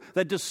true,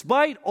 that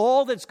despite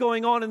all that's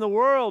going on in the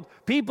world,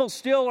 people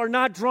still are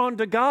not drawn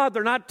to God.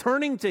 They're not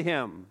turning to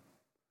Him.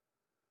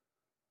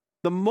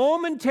 The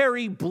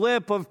momentary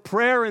blip of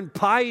prayer and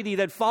piety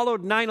that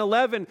followed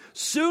 9/11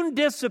 soon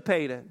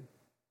dissipated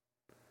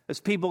as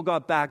people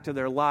got back to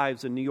their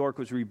lives and New York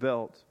was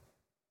rebuilt.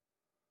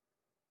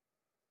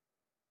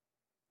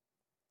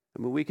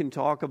 I mean, we can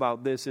talk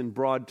about this in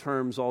broad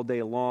terms all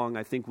day long.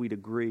 I think we'd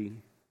agree.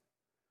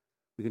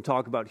 We can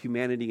talk about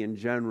humanity in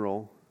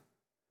general,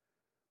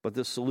 but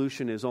the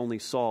solution is only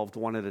solved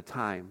one at a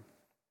time.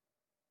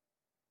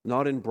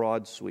 Not in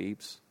broad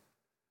sweeps,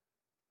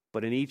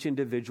 but in each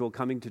individual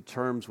coming to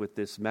terms with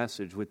this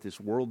message, with this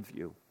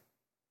worldview,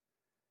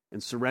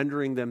 and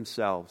surrendering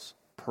themselves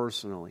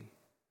personally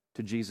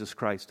to Jesus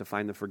Christ to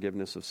find the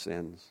forgiveness of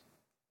sins.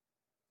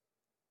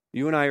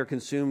 You and I are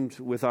consumed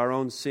with our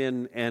own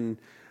sin, and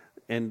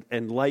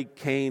like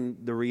Cain,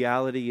 the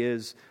reality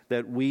is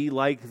that we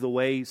like the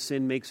way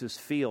sin makes us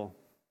feel.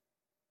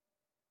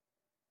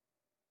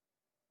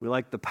 We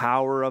like the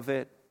power of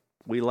it.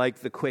 We like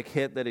the quick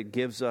hit that it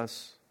gives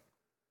us.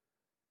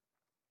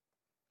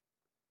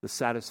 The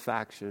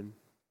satisfaction.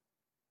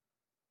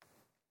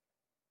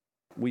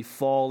 We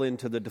fall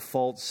into the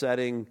default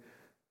setting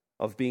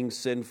of being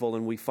sinful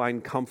and we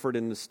find comfort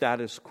in the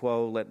status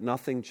quo. Let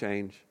nothing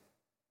change.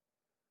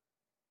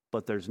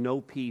 But there's no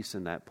peace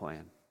in that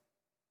plan.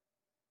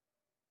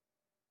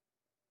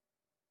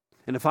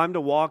 And if I'm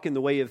to walk in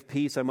the way of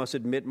peace, I must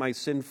admit my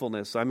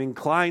sinfulness. I'm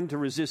inclined to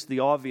resist the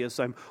obvious.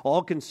 I'm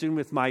all consumed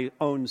with my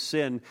own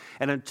sin.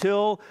 And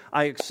until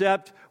I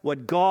accept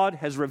what God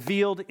has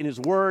revealed in His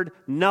Word,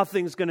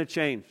 nothing's going to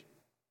change.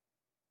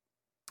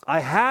 I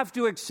have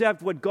to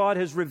accept what God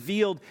has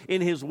revealed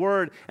in His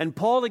Word. And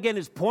Paul again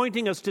is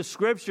pointing us to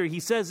Scripture. He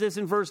says this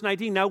in verse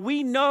 19. Now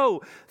we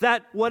know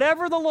that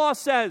whatever the law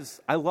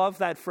says, I love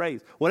that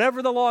phrase,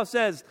 whatever the law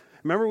says.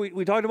 Remember,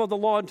 we talked about the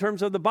law in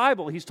terms of the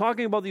Bible. He's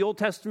talking about the Old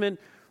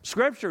Testament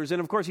Scriptures. And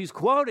of course, he's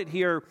quoted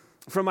here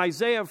from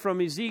Isaiah, from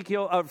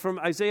Ezekiel, from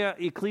Isaiah,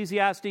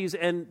 Ecclesiastes,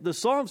 and the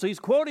Psalms. So he's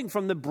quoting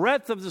from the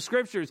breadth of the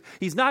Scriptures.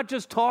 He's not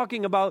just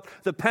talking about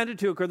the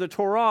Pentateuch or the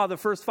Torah, the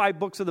first 5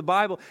 books of the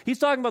Bible. He's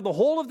talking about the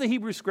whole of the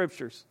Hebrew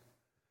Scriptures.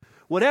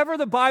 Whatever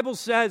the Bible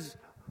says,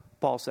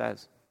 Paul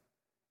says.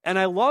 And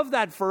I love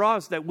that for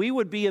us, that we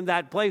would be in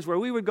that place where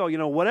we would go,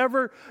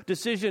 whatever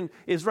decision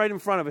is right in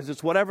front of us,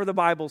 it's whatever the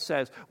Bible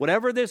says.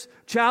 Whatever this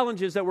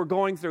challenge is that we're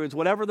going through, it's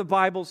whatever the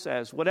Bible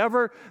says.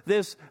 Whatever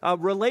this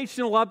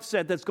relational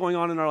upset that's going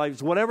on in our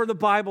lives, whatever the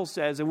Bible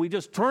says. And we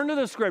just turn to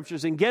the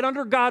Scriptures and get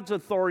under God's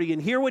authority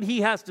and hear what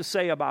He has to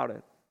say about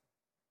it.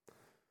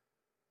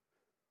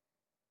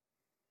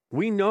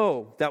 We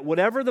know that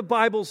whatever the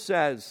Bible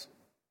says,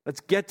 let's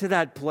get to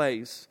that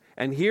place.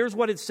 And here's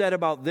what it said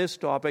about this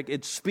topic.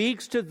 It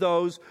speaks to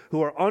those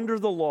who are under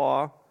the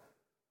law.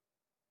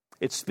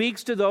 It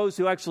speaks to those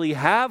who actually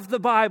have the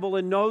Bible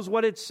and knows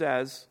what it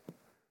says,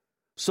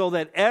 so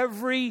that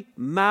every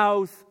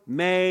mouth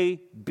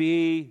may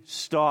be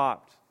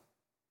stopped.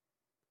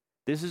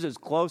 This is as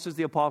close as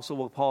the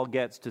Apostle Paul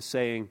gets to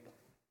saying,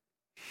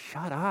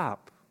 shut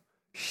up.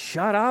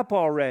 Shut up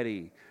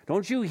already.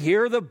 Don't you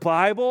hear the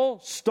Bible?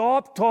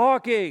 Stop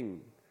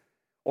talking.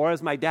 Or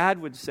as my dad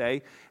would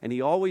say, and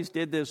he always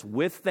did this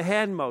with the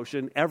hand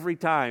motion every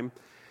time,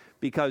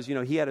 because,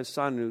 he had a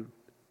son who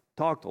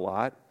talked a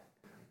lot.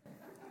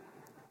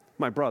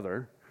 My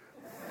brother.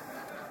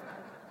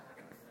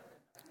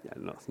 Yeah,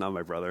 no, it's not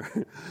my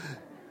brother.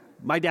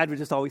 My dad would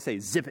just always say,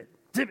 zip it,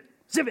 zip it,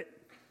 zip it,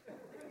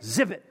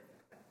 zip it.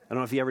 I don't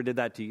know if he ever did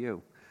that to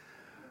you.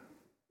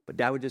 But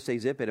Dad would just say,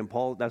 zip it. And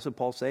that's what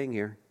Paul's saying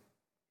here.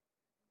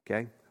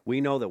 Okay? We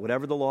know that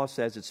whatever the law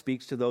says, it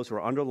speaks to those who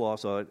are under the law,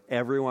 so that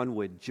everyone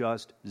would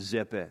just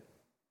zip it.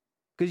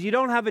 Because you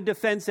don't have a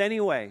defense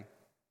anyway.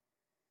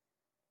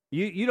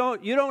 You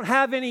don't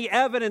have any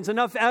evidence,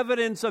 enough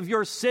evidence of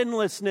your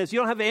sinlessness. You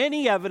don't have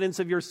any evidence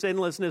of your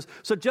sinlessness,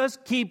 so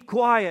just keep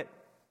quiet.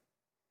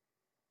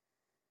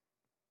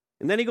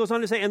 And then he goes on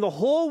to say, and the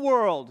whole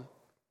world,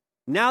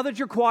 now that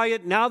you're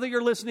quiet, now that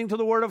you're listening to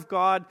the Word of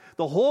God,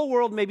 the whole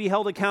world may be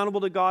held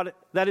accountable to God,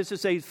 that is to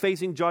say,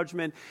 facing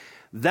judgment.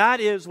 That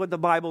is what the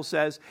Bible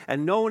says,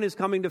 and no one is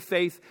coming to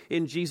faith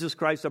in Jesus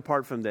Christ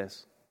apart from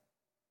this.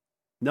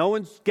 No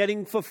one's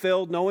getting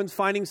fulfilled, no one's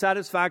finding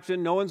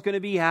satisfaction, no one's going to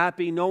be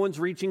happy, no one's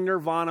reaching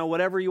nirvana,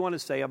 whatever you want to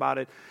say about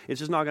it, it's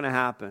just not going to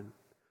happen.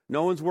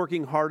 No one's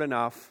working hard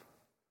enough.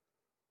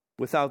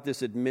 without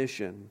this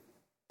admission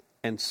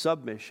and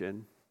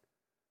submission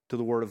to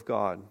the Word of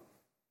God.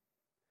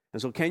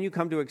 And so can you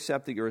come to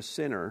accept that you're a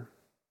sinner?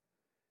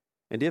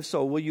 And if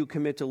so, will you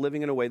commit to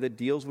living in a way that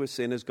deals with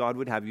sin as God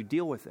would have you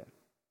deal with it?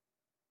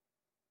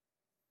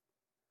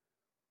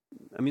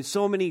 I mean,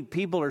 so many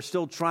people are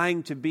still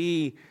trying to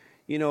be,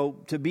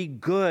 to be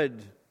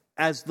good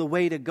as the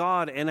way to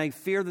God. And I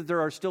fear that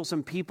there are still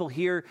some people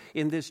here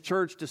in this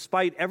church,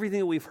 despite everything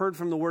that we've heard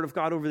from the Word of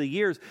God over the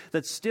years,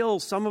 that still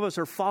some of us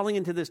are falling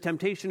into this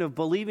temptation of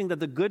believing that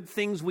the good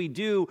things we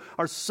do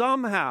are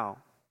somehow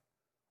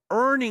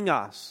earning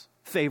us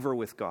favor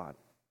with God.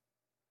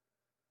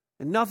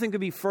 And nothing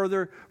could be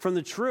further from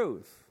the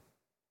truth.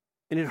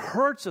 And it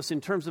hurts us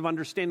in terms of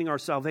understanding our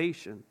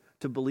salvation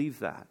to believe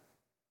that.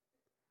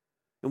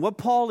 And what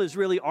Paul is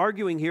really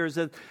arguing here is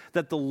that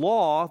the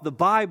law, the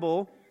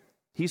Bible,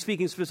 he's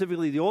speaking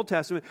specifically the Old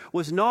Testament,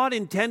 was not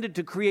intended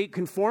to create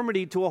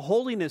conformity to a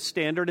holiness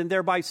standard and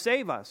thereby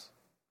save us.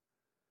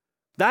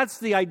 That's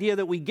the idea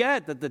that we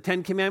get, that the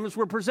Ten Commandments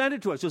were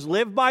presented to us. Just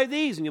live by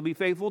these and you'll be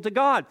faithful to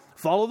God.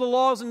 Follow the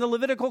laws in the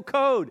Levitical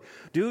code.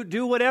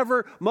 Do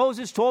whatever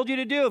Moses told you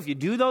to do. If you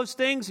do those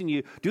things and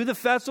you do the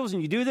festivals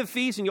and you do the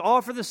feasts and you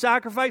offer the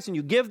sacrifice and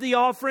you give the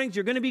offerings,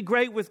 you're going to be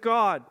great with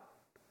God.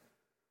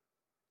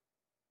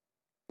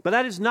 But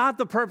that is not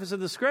the purpose of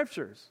the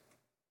Scriptures.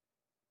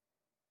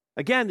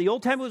 Again, the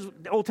Old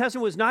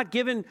Testament was not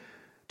given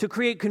to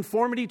create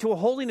conformity to a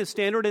holiness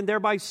standard and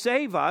thereby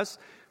save us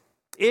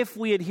if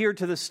we adhere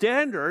to the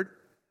standard,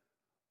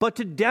 but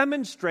to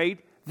demonstrate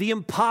the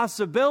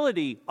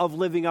impossibility of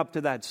living up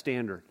to that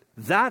standard.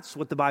 That's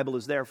what the Bible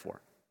is there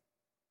for.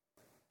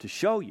 To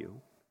show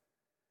you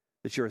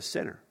that you're a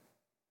sinner.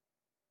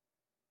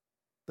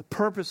 The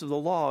purpose of the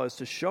law is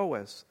to show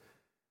us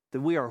that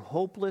we are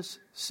hopeless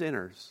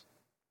sinners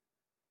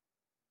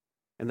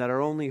and that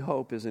our only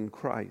hope is in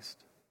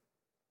Christ.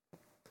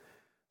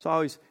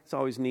 It's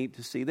always neat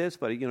to see this,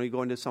 but you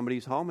go into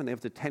somebody's home and they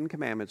have the 10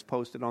 Commandments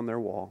posted on their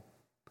wall.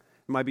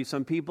 There might be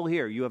some people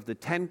here, you have the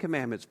 10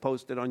 Commandments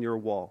posted on your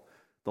wall.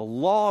 The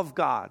law of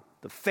God,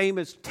 the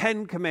famous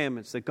 10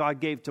 Commandments that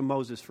God gave to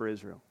Moses for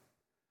Israel.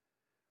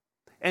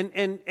 And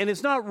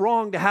it's not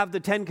wrong to have the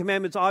 10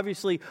 Commandments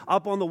obviously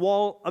up on the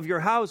wall of your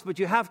house, but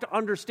you have to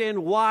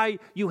understand why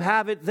you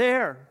have it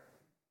there.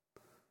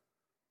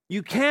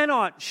 You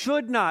cannot,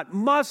 should not,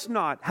 must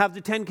not have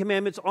the 10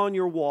 Commandments on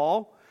your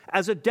wall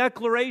as a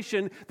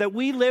declaration that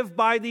we live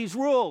by these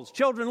rules.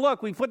 Children,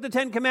 look, we put the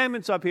 10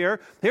 Commandments up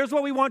here. Here's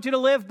what we want you to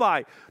live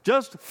by.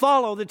 Just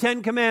follow the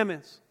 10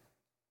 Commandments.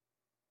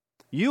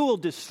 You will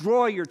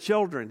destroy your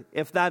children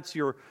if that's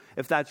your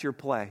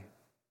play.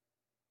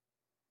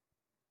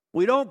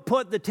 We don't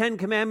put the 10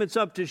 Commandments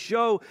up to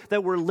show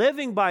that we're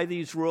living by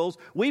these rules.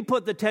 We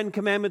put the 10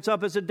 Commandments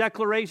up as a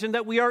declaration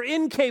that we are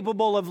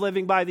incapable of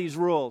living by these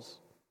rules.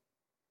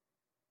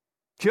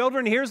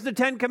 Children, here's the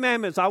 10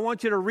 Commandments. I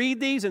want you to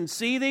read these and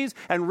see these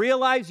and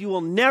realize you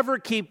will never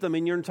keep them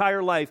in your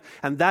entire life.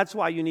 And that's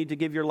why you need to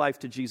give your life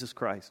to Jesus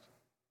Christ.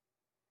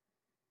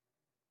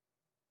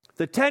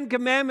 The 10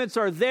 Commandments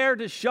are there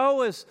to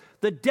show us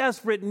the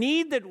desperate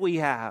need that we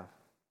have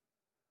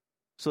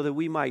so that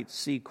we might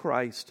see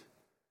Christ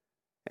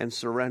and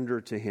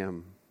surrender to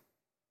Him,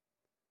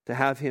 to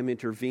have Him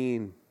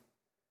intervene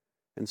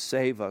and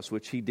save us,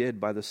 which He did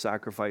by the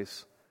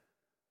sacrifice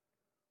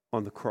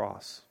on the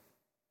cross.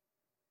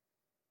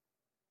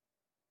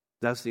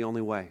 That's the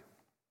only way.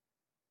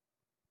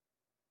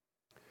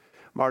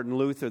 Martin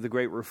Luther, the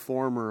great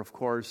reformer, of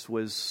course,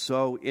 was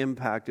so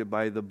impacted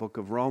by the book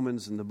of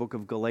Romans and the book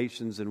of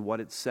Galatians and what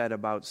it said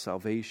about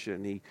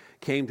salvation. He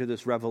came to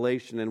this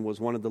revelation and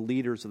was one of the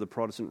leaders of the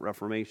Protestant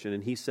Reformation.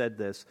 And he said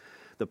this: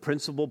 the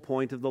principal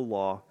point of the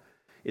law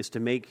is to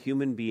make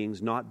human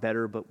beings not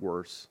better but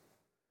worse.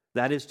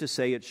 That is to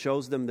say, it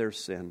shows them their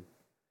sin,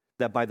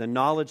 that by the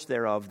knowledge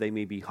thereof they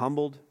may be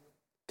humbled,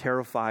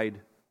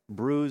 terrified,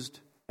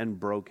 bruised, and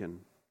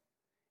broken,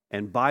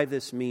 and by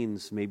this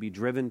means may be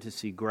driven to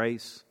see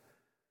grace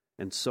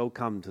and so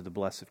come to the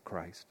blessed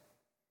Christ.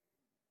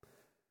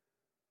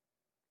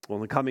 Well,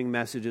 in the coming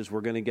messages,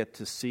 we're going to get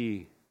to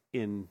see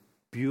in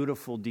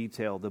beautiful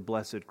detail the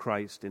blessed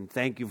Christ, and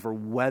thank you for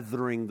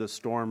weathering the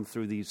storm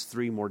through these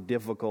 3 more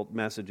difficult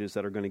messages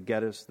that are going to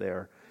get us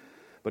there.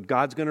 But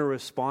God's going to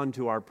respond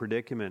to our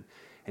predicament,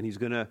 and He's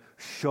going to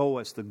show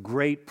us the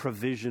great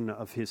provision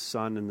of His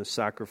Son and the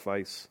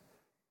sacrifice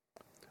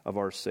of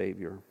our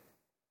Savior.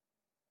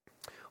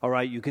 All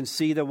right, you can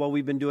see that what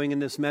we've been doing in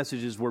this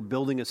message is we're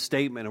building a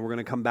statement, and we're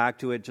going to come back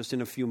to it just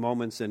in a few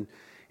moments and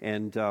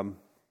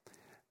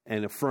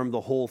affirm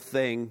the whole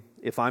thing.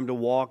 If I'm to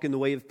walk in the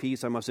way of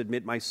peace, I must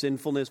admit my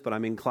sinfulness, but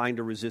I'm inclined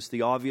to resist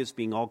the obvious,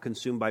 being all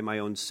consumed by my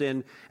own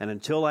sin. And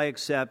until I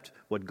accept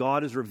what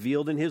God has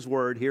revealed in His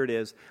Word, here it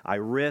is, I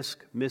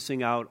risk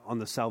missing out on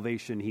the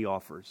salvation He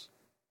offers.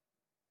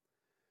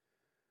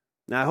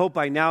 Now, I hope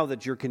by now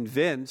that you're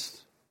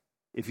convinced,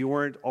 if you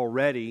weren't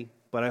already,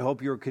 but I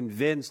hope you're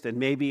convinced, and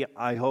maybe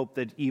I hope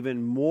that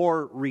even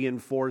more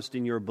reinforced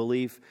in your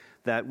belief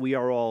that we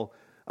are all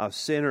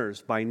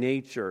sinners by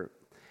nature,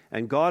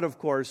 And God, of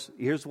course,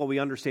 here's what we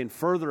understand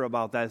further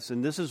about this,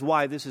 and this is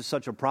why this is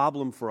such a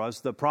problem for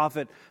us. The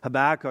prophet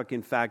Habakkuk,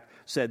 in fact,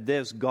 said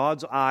this: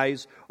 God's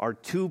eyes are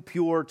too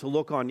pure to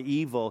look on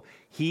evil.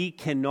 He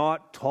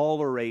cannot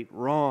tolerate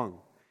wrong.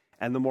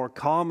 And the more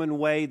common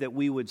way that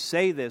we would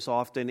say this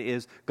often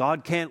is,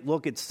 God can't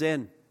look at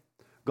sin.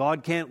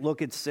 God can't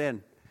look at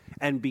sin.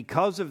 And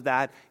because of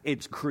that,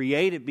 it's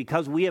created,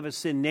 because we have a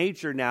sin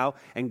nature now,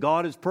 and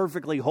God is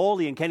perfectly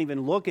holy and can't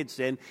even look at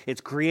sin,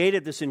 it's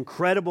created this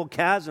incredible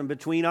chasm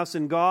between us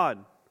and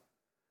God.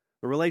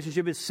 The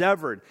relationship is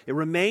severed. It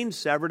remains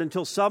severed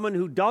until someone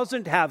who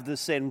doesn't have the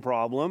sin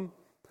problem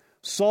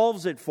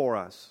solves it for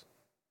us.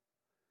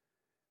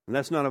 And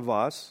that's none of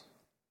us,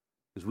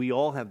 because we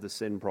all have the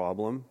sin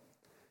problem.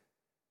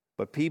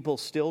 But people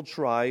still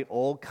try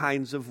all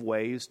kinds of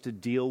ways to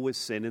deal with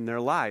sin in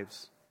their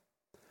lives.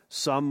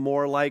 Some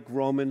more like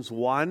Romans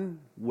 1,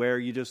 where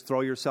you just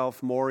throw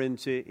yourself more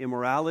into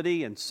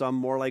immorality, and some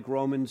more like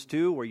Romans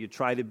 2, where you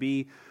try to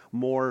be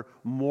more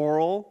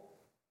moral.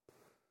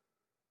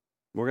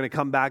 We're going to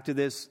come back to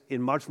this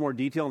in much more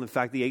detail. And in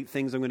fact, the 8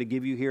 things I'm going to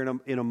give you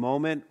here in a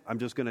moment, I'm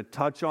just going to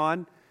touch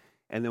on.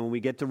 And then when we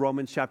get to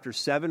Romans chapter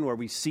 7, where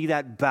we see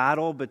that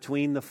battle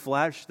between the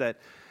flesh, that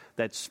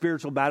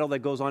spiritual battle that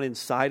goes on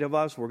inside of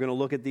us, we're going to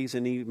look at these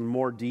in even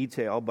more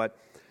detail. But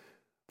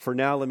for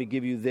now, let me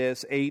give you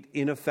this: 8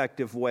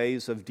 ineffective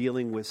ways of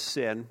dealing with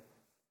sin.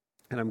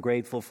 And I'm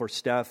grateful for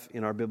Steph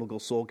in our Biblical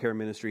Soul Care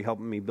Ministry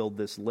helping me build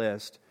this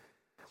list.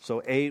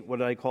 So 8, what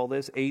did I call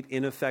this? 8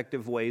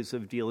 ineffective ways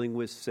of dealing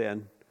with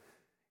sin.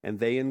 And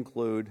they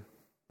include,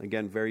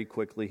 again, very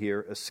quickly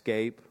here,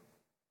 escape.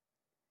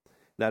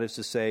 That is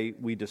to say,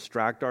 we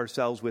distract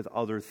ourselves with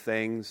other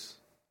things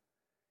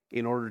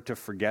in order to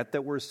forget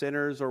that we're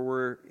sinners or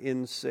we're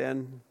in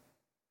sin.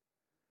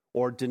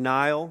 Or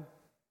denial.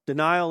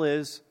 Denial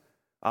is,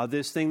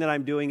 this thing that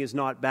I'm doing is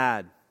not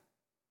bad.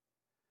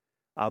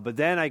 But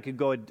then I could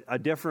go a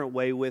different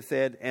way with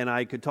it, and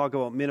I could talk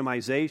about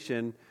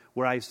minimization,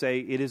 where I say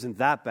it isn't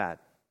that bad.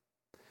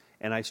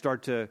 And I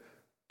start to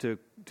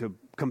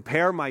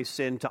compare my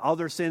sin to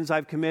other sins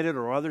I've committed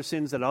or other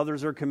sins that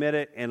others are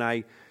committed, and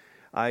I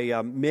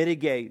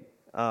mitigate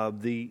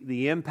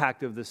the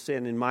impact of the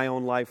sin in my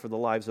own life or the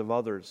lives of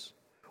others.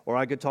 Or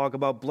I could talk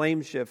about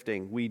blame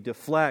shifting. We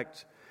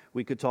deflect.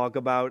 We could talk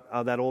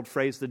about that old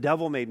phrase, the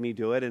devil made me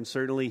do it, and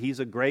certainly he's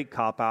a great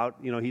cop-out.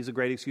 You know, he's a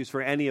great excuse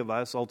for any of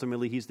us.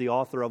 Ultimately, he's the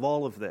author of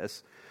all of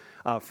this,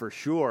 for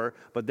sure.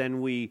 But then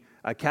we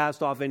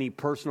cast off any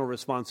personal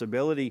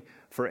responsibility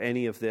for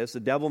any of this. The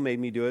devil made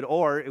me do it.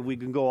 Or we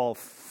can go all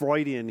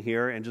Freudian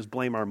here and just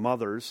blame our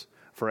mothers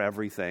for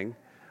everything.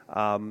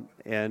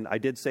 And I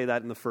did say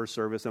that in the first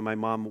service, and my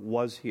mom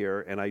was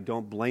here, and I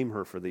don't blame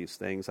her for these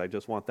things. I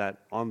just want that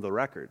on the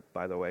record,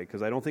 by the way,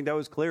 because I don't think that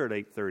was clear at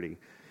 8:30.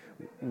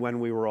 When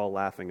we were all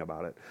laughing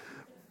about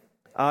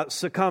it.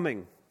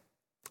 Succumbing.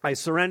 I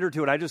surrender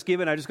to it. I just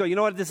give it. I just go, you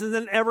know what? This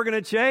isn't ever going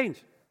to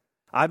change.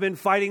 I've been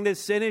fighting this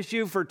sin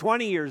issue for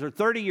 20 years or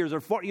 30 years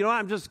or 40. You know what?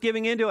 I'm just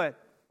giving into it.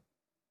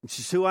 It's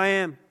just who I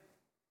am.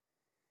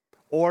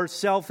 Or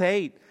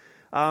self-hate.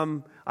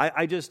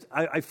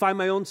 I find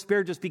my own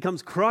spirit just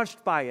becomes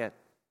crushed by it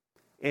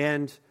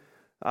and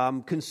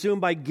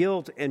consumed by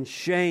guilt and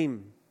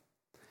shame.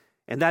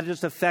 And that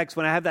just affects,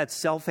 when I have that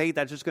self-hate,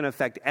 that's just going to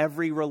affect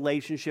every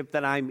relationship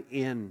that I'm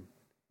in.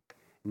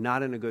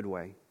 Not in a good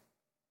way.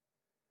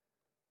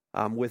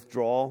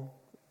 Withdrawal,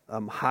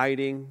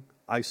 hiding,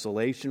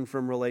 isolation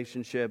from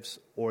relationships,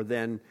 or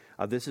then,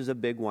 this is a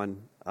big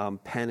one,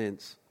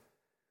 penance,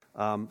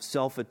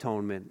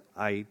 self-atonement.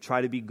 I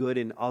try to be good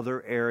in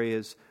other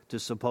areas to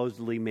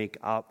supposedly make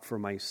up for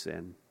my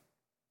sin.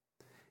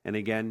 And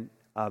again,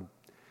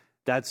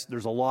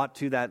 there's a lot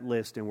to that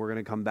list, and we're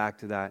going to come back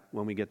to that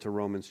when we get to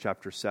Romans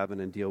chapter 7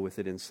 and deal with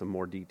it in some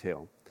more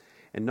detail.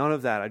 And none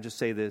of that, I just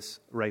say this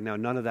right now,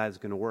 none of that is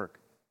going to work.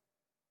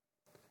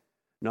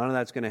 None of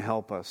that's going to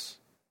help us.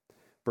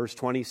 Verse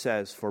 20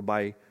 says, "For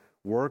by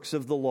works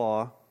of the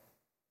law,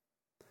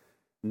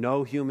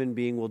 no human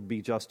being will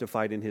be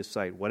justified in his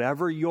sight."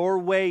 Whatever your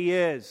way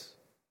is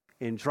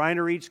in trying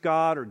to reach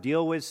God or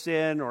deal with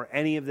sin or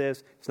any of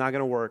this, it's not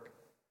going to work.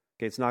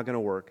 Okay, it's not going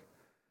to work.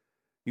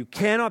 You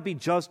cannot be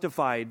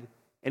justified.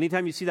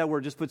 Anytime you see that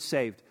word, just put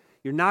saved.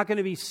 You're not going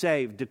to be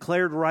saved,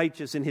 declared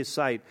righteous in his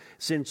sight,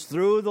 since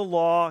through the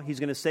law, he's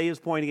going to say his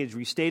point again, he's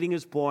restating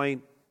his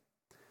point.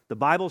 The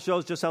Bible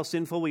shows just how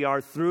sinful we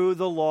are. Through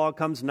the law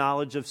comes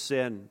knowledge of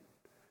sin.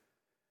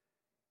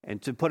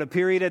 And to put a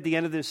period at the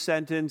end of this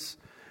sentence,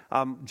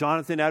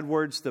 Jonathan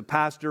Edwards, the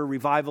pastor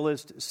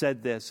revivalist,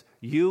 said this: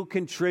 "You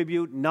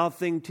contribute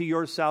nothing to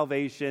your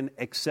salvation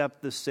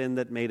except the sin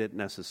that made it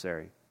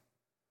necessary."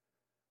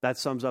 That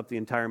sums up the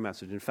entire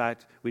message. In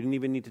fact, we didn't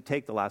even need to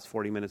take the last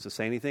 40 minutes to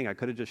say anything. I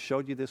could have just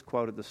showed you this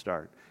quote at the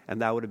start,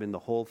 and that would have been the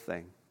whole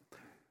thing.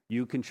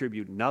 You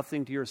contribute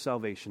nothing to your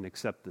salvation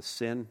except the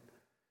sin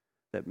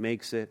that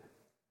makes it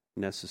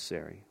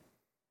necessary.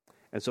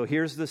 And so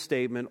here's the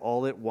statement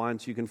all at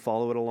once. You can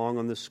follow it along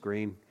on the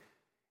screen.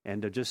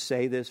 And to just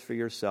say this for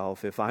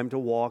yourself, if I'm to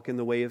walk in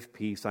the way of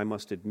peace, I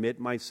must admit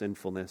my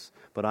sinfulness,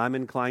 but I'm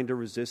inclined to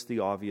resist the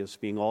obvious,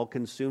 being all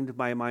consumed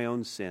by my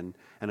own sin.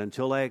 And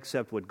until I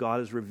accept what God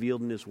has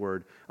revealed in His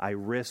Word, I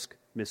risk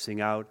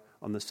missing out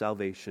on the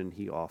salvation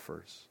He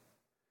offers.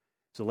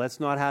 So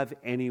let's not have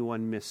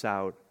anyone miss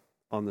out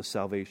on the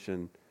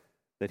salvation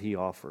that He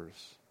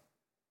offers.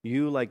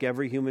 You, like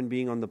every human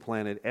being on the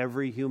planet,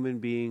 every human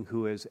being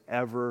who has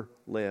ever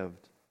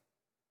lived,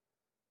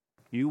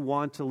 you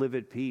want to live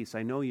at peace.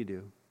 I know you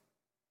do.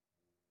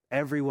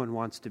 Everyone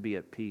wants to be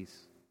at peace.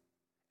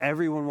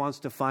 Everyone wants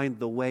to find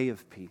the way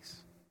of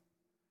peace.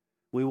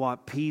 We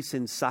want peace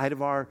inside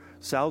of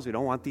ourselves. We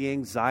don't want the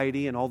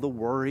anxiety and all the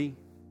worry,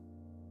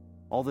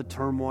 all the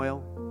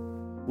turmoil.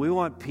 We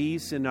want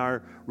peace in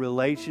our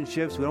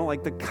relationships. We don't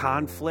like the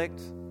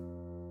conflict.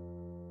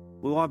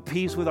 We want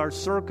peace with our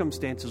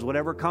circumstances.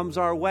 Whatever comes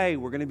our way,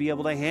 we're going to be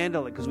able to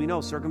handle it because we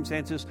know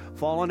circumstances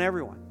fall on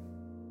everyone.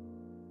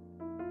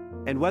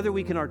 And whether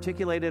we can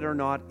articulate it or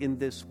not in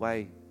this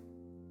way,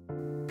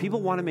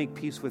 people want to make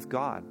peace with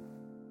God.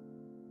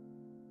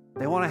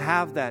 They want to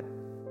have that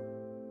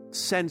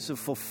sense of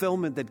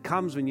fulfillment that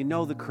comes when you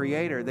know the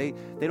Creator. They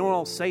don't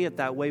all say it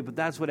that way, but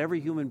that's what every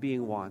human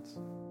being wants.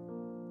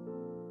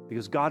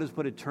 Because God has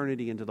put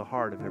eternity into the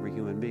heart of every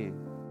human being.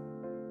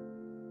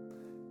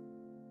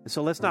 And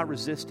so let's not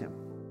resist Him.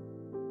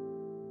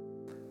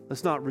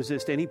 Let's not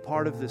resist any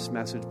part of this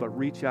message, but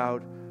reach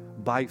out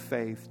by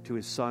faith to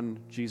His Son,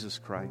 Jesus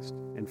Christ,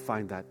 and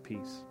find that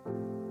peace.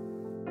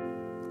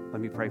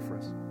 Let me pray for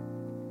us.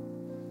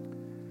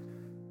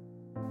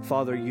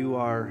 Father, you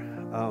are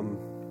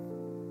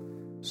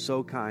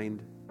so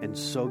kind and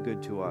so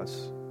good to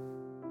us.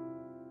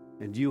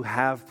 And you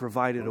have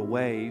provided a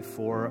way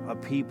for a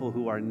people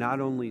who are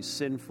not only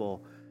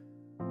sinful,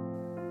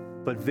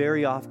 but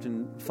very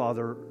often,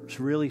 Father,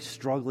 really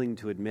struggling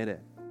to admit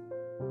it.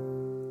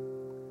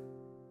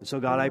 And so,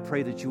 God, I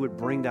pray that you would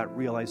bring that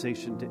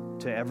realization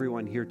to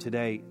everyone here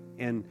today.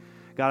 And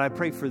God, I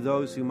pray for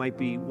those who might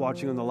be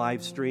watching on the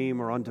live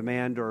stream or on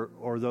demand,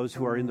 or those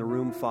who are in the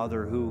room,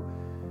 Father, who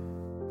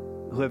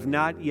have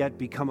not yet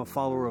become a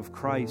follower of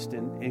Christ.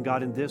 And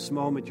God, in this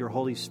moment, your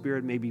Holy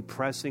Spirit may be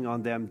pressing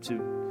on them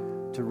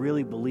to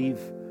really believe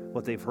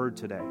what they've heard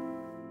today.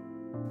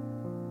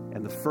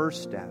 And the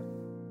first step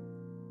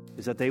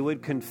is that they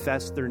would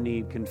confess their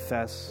need,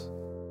 confess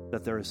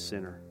that they're a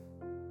sinner.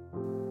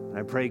 And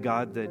I pray,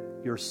 God, that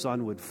your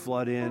Son would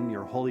flood in,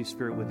 your Holy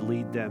Spirit would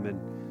lead them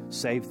and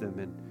save them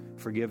and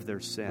forgive their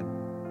sin.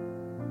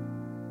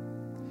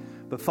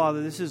 But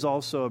Father, this is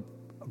also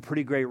a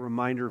pretty great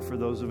reminder for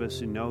those of us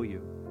who know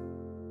you.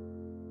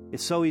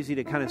 It's so easy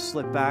to kind of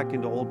slip back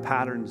into old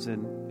patterns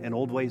and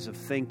old ways of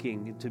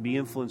thinking, and to be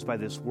influenced by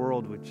this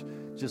world, which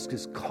just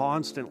is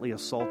constantly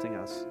assaulting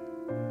us.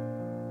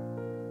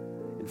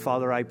 And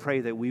Father, I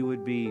pray that we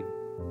would be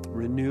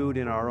renewed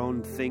in our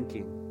own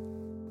thinking,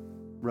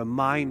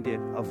 reminded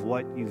of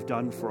what you've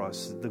done for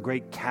us, the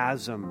great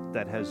chasm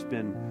that has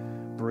been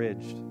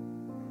bridged.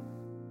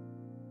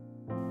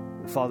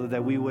 And Father,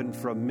 that we wouldn't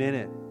for a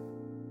minute,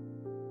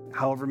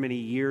 however many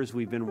years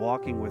we've been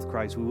walking with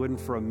Christ, we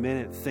wouldn't for a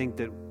minute think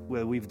that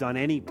we've done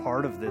any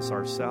part of this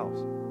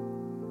ourselves.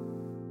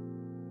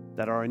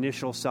 That our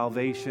initial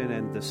salvation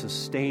and the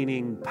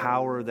sustaining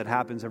power that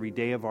happens every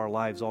day of our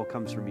lives all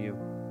comes from you.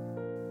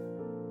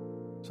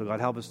 So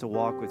God, help us to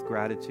walk with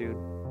gratitude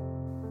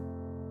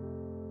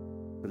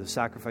for the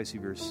sacrifice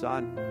of your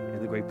Son and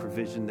the great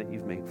provision that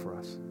you've made for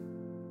us.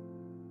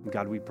 And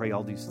God, we pray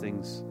all these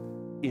things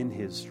in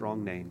his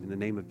strong name, in the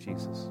name of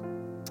Jesus.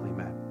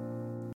 Amen.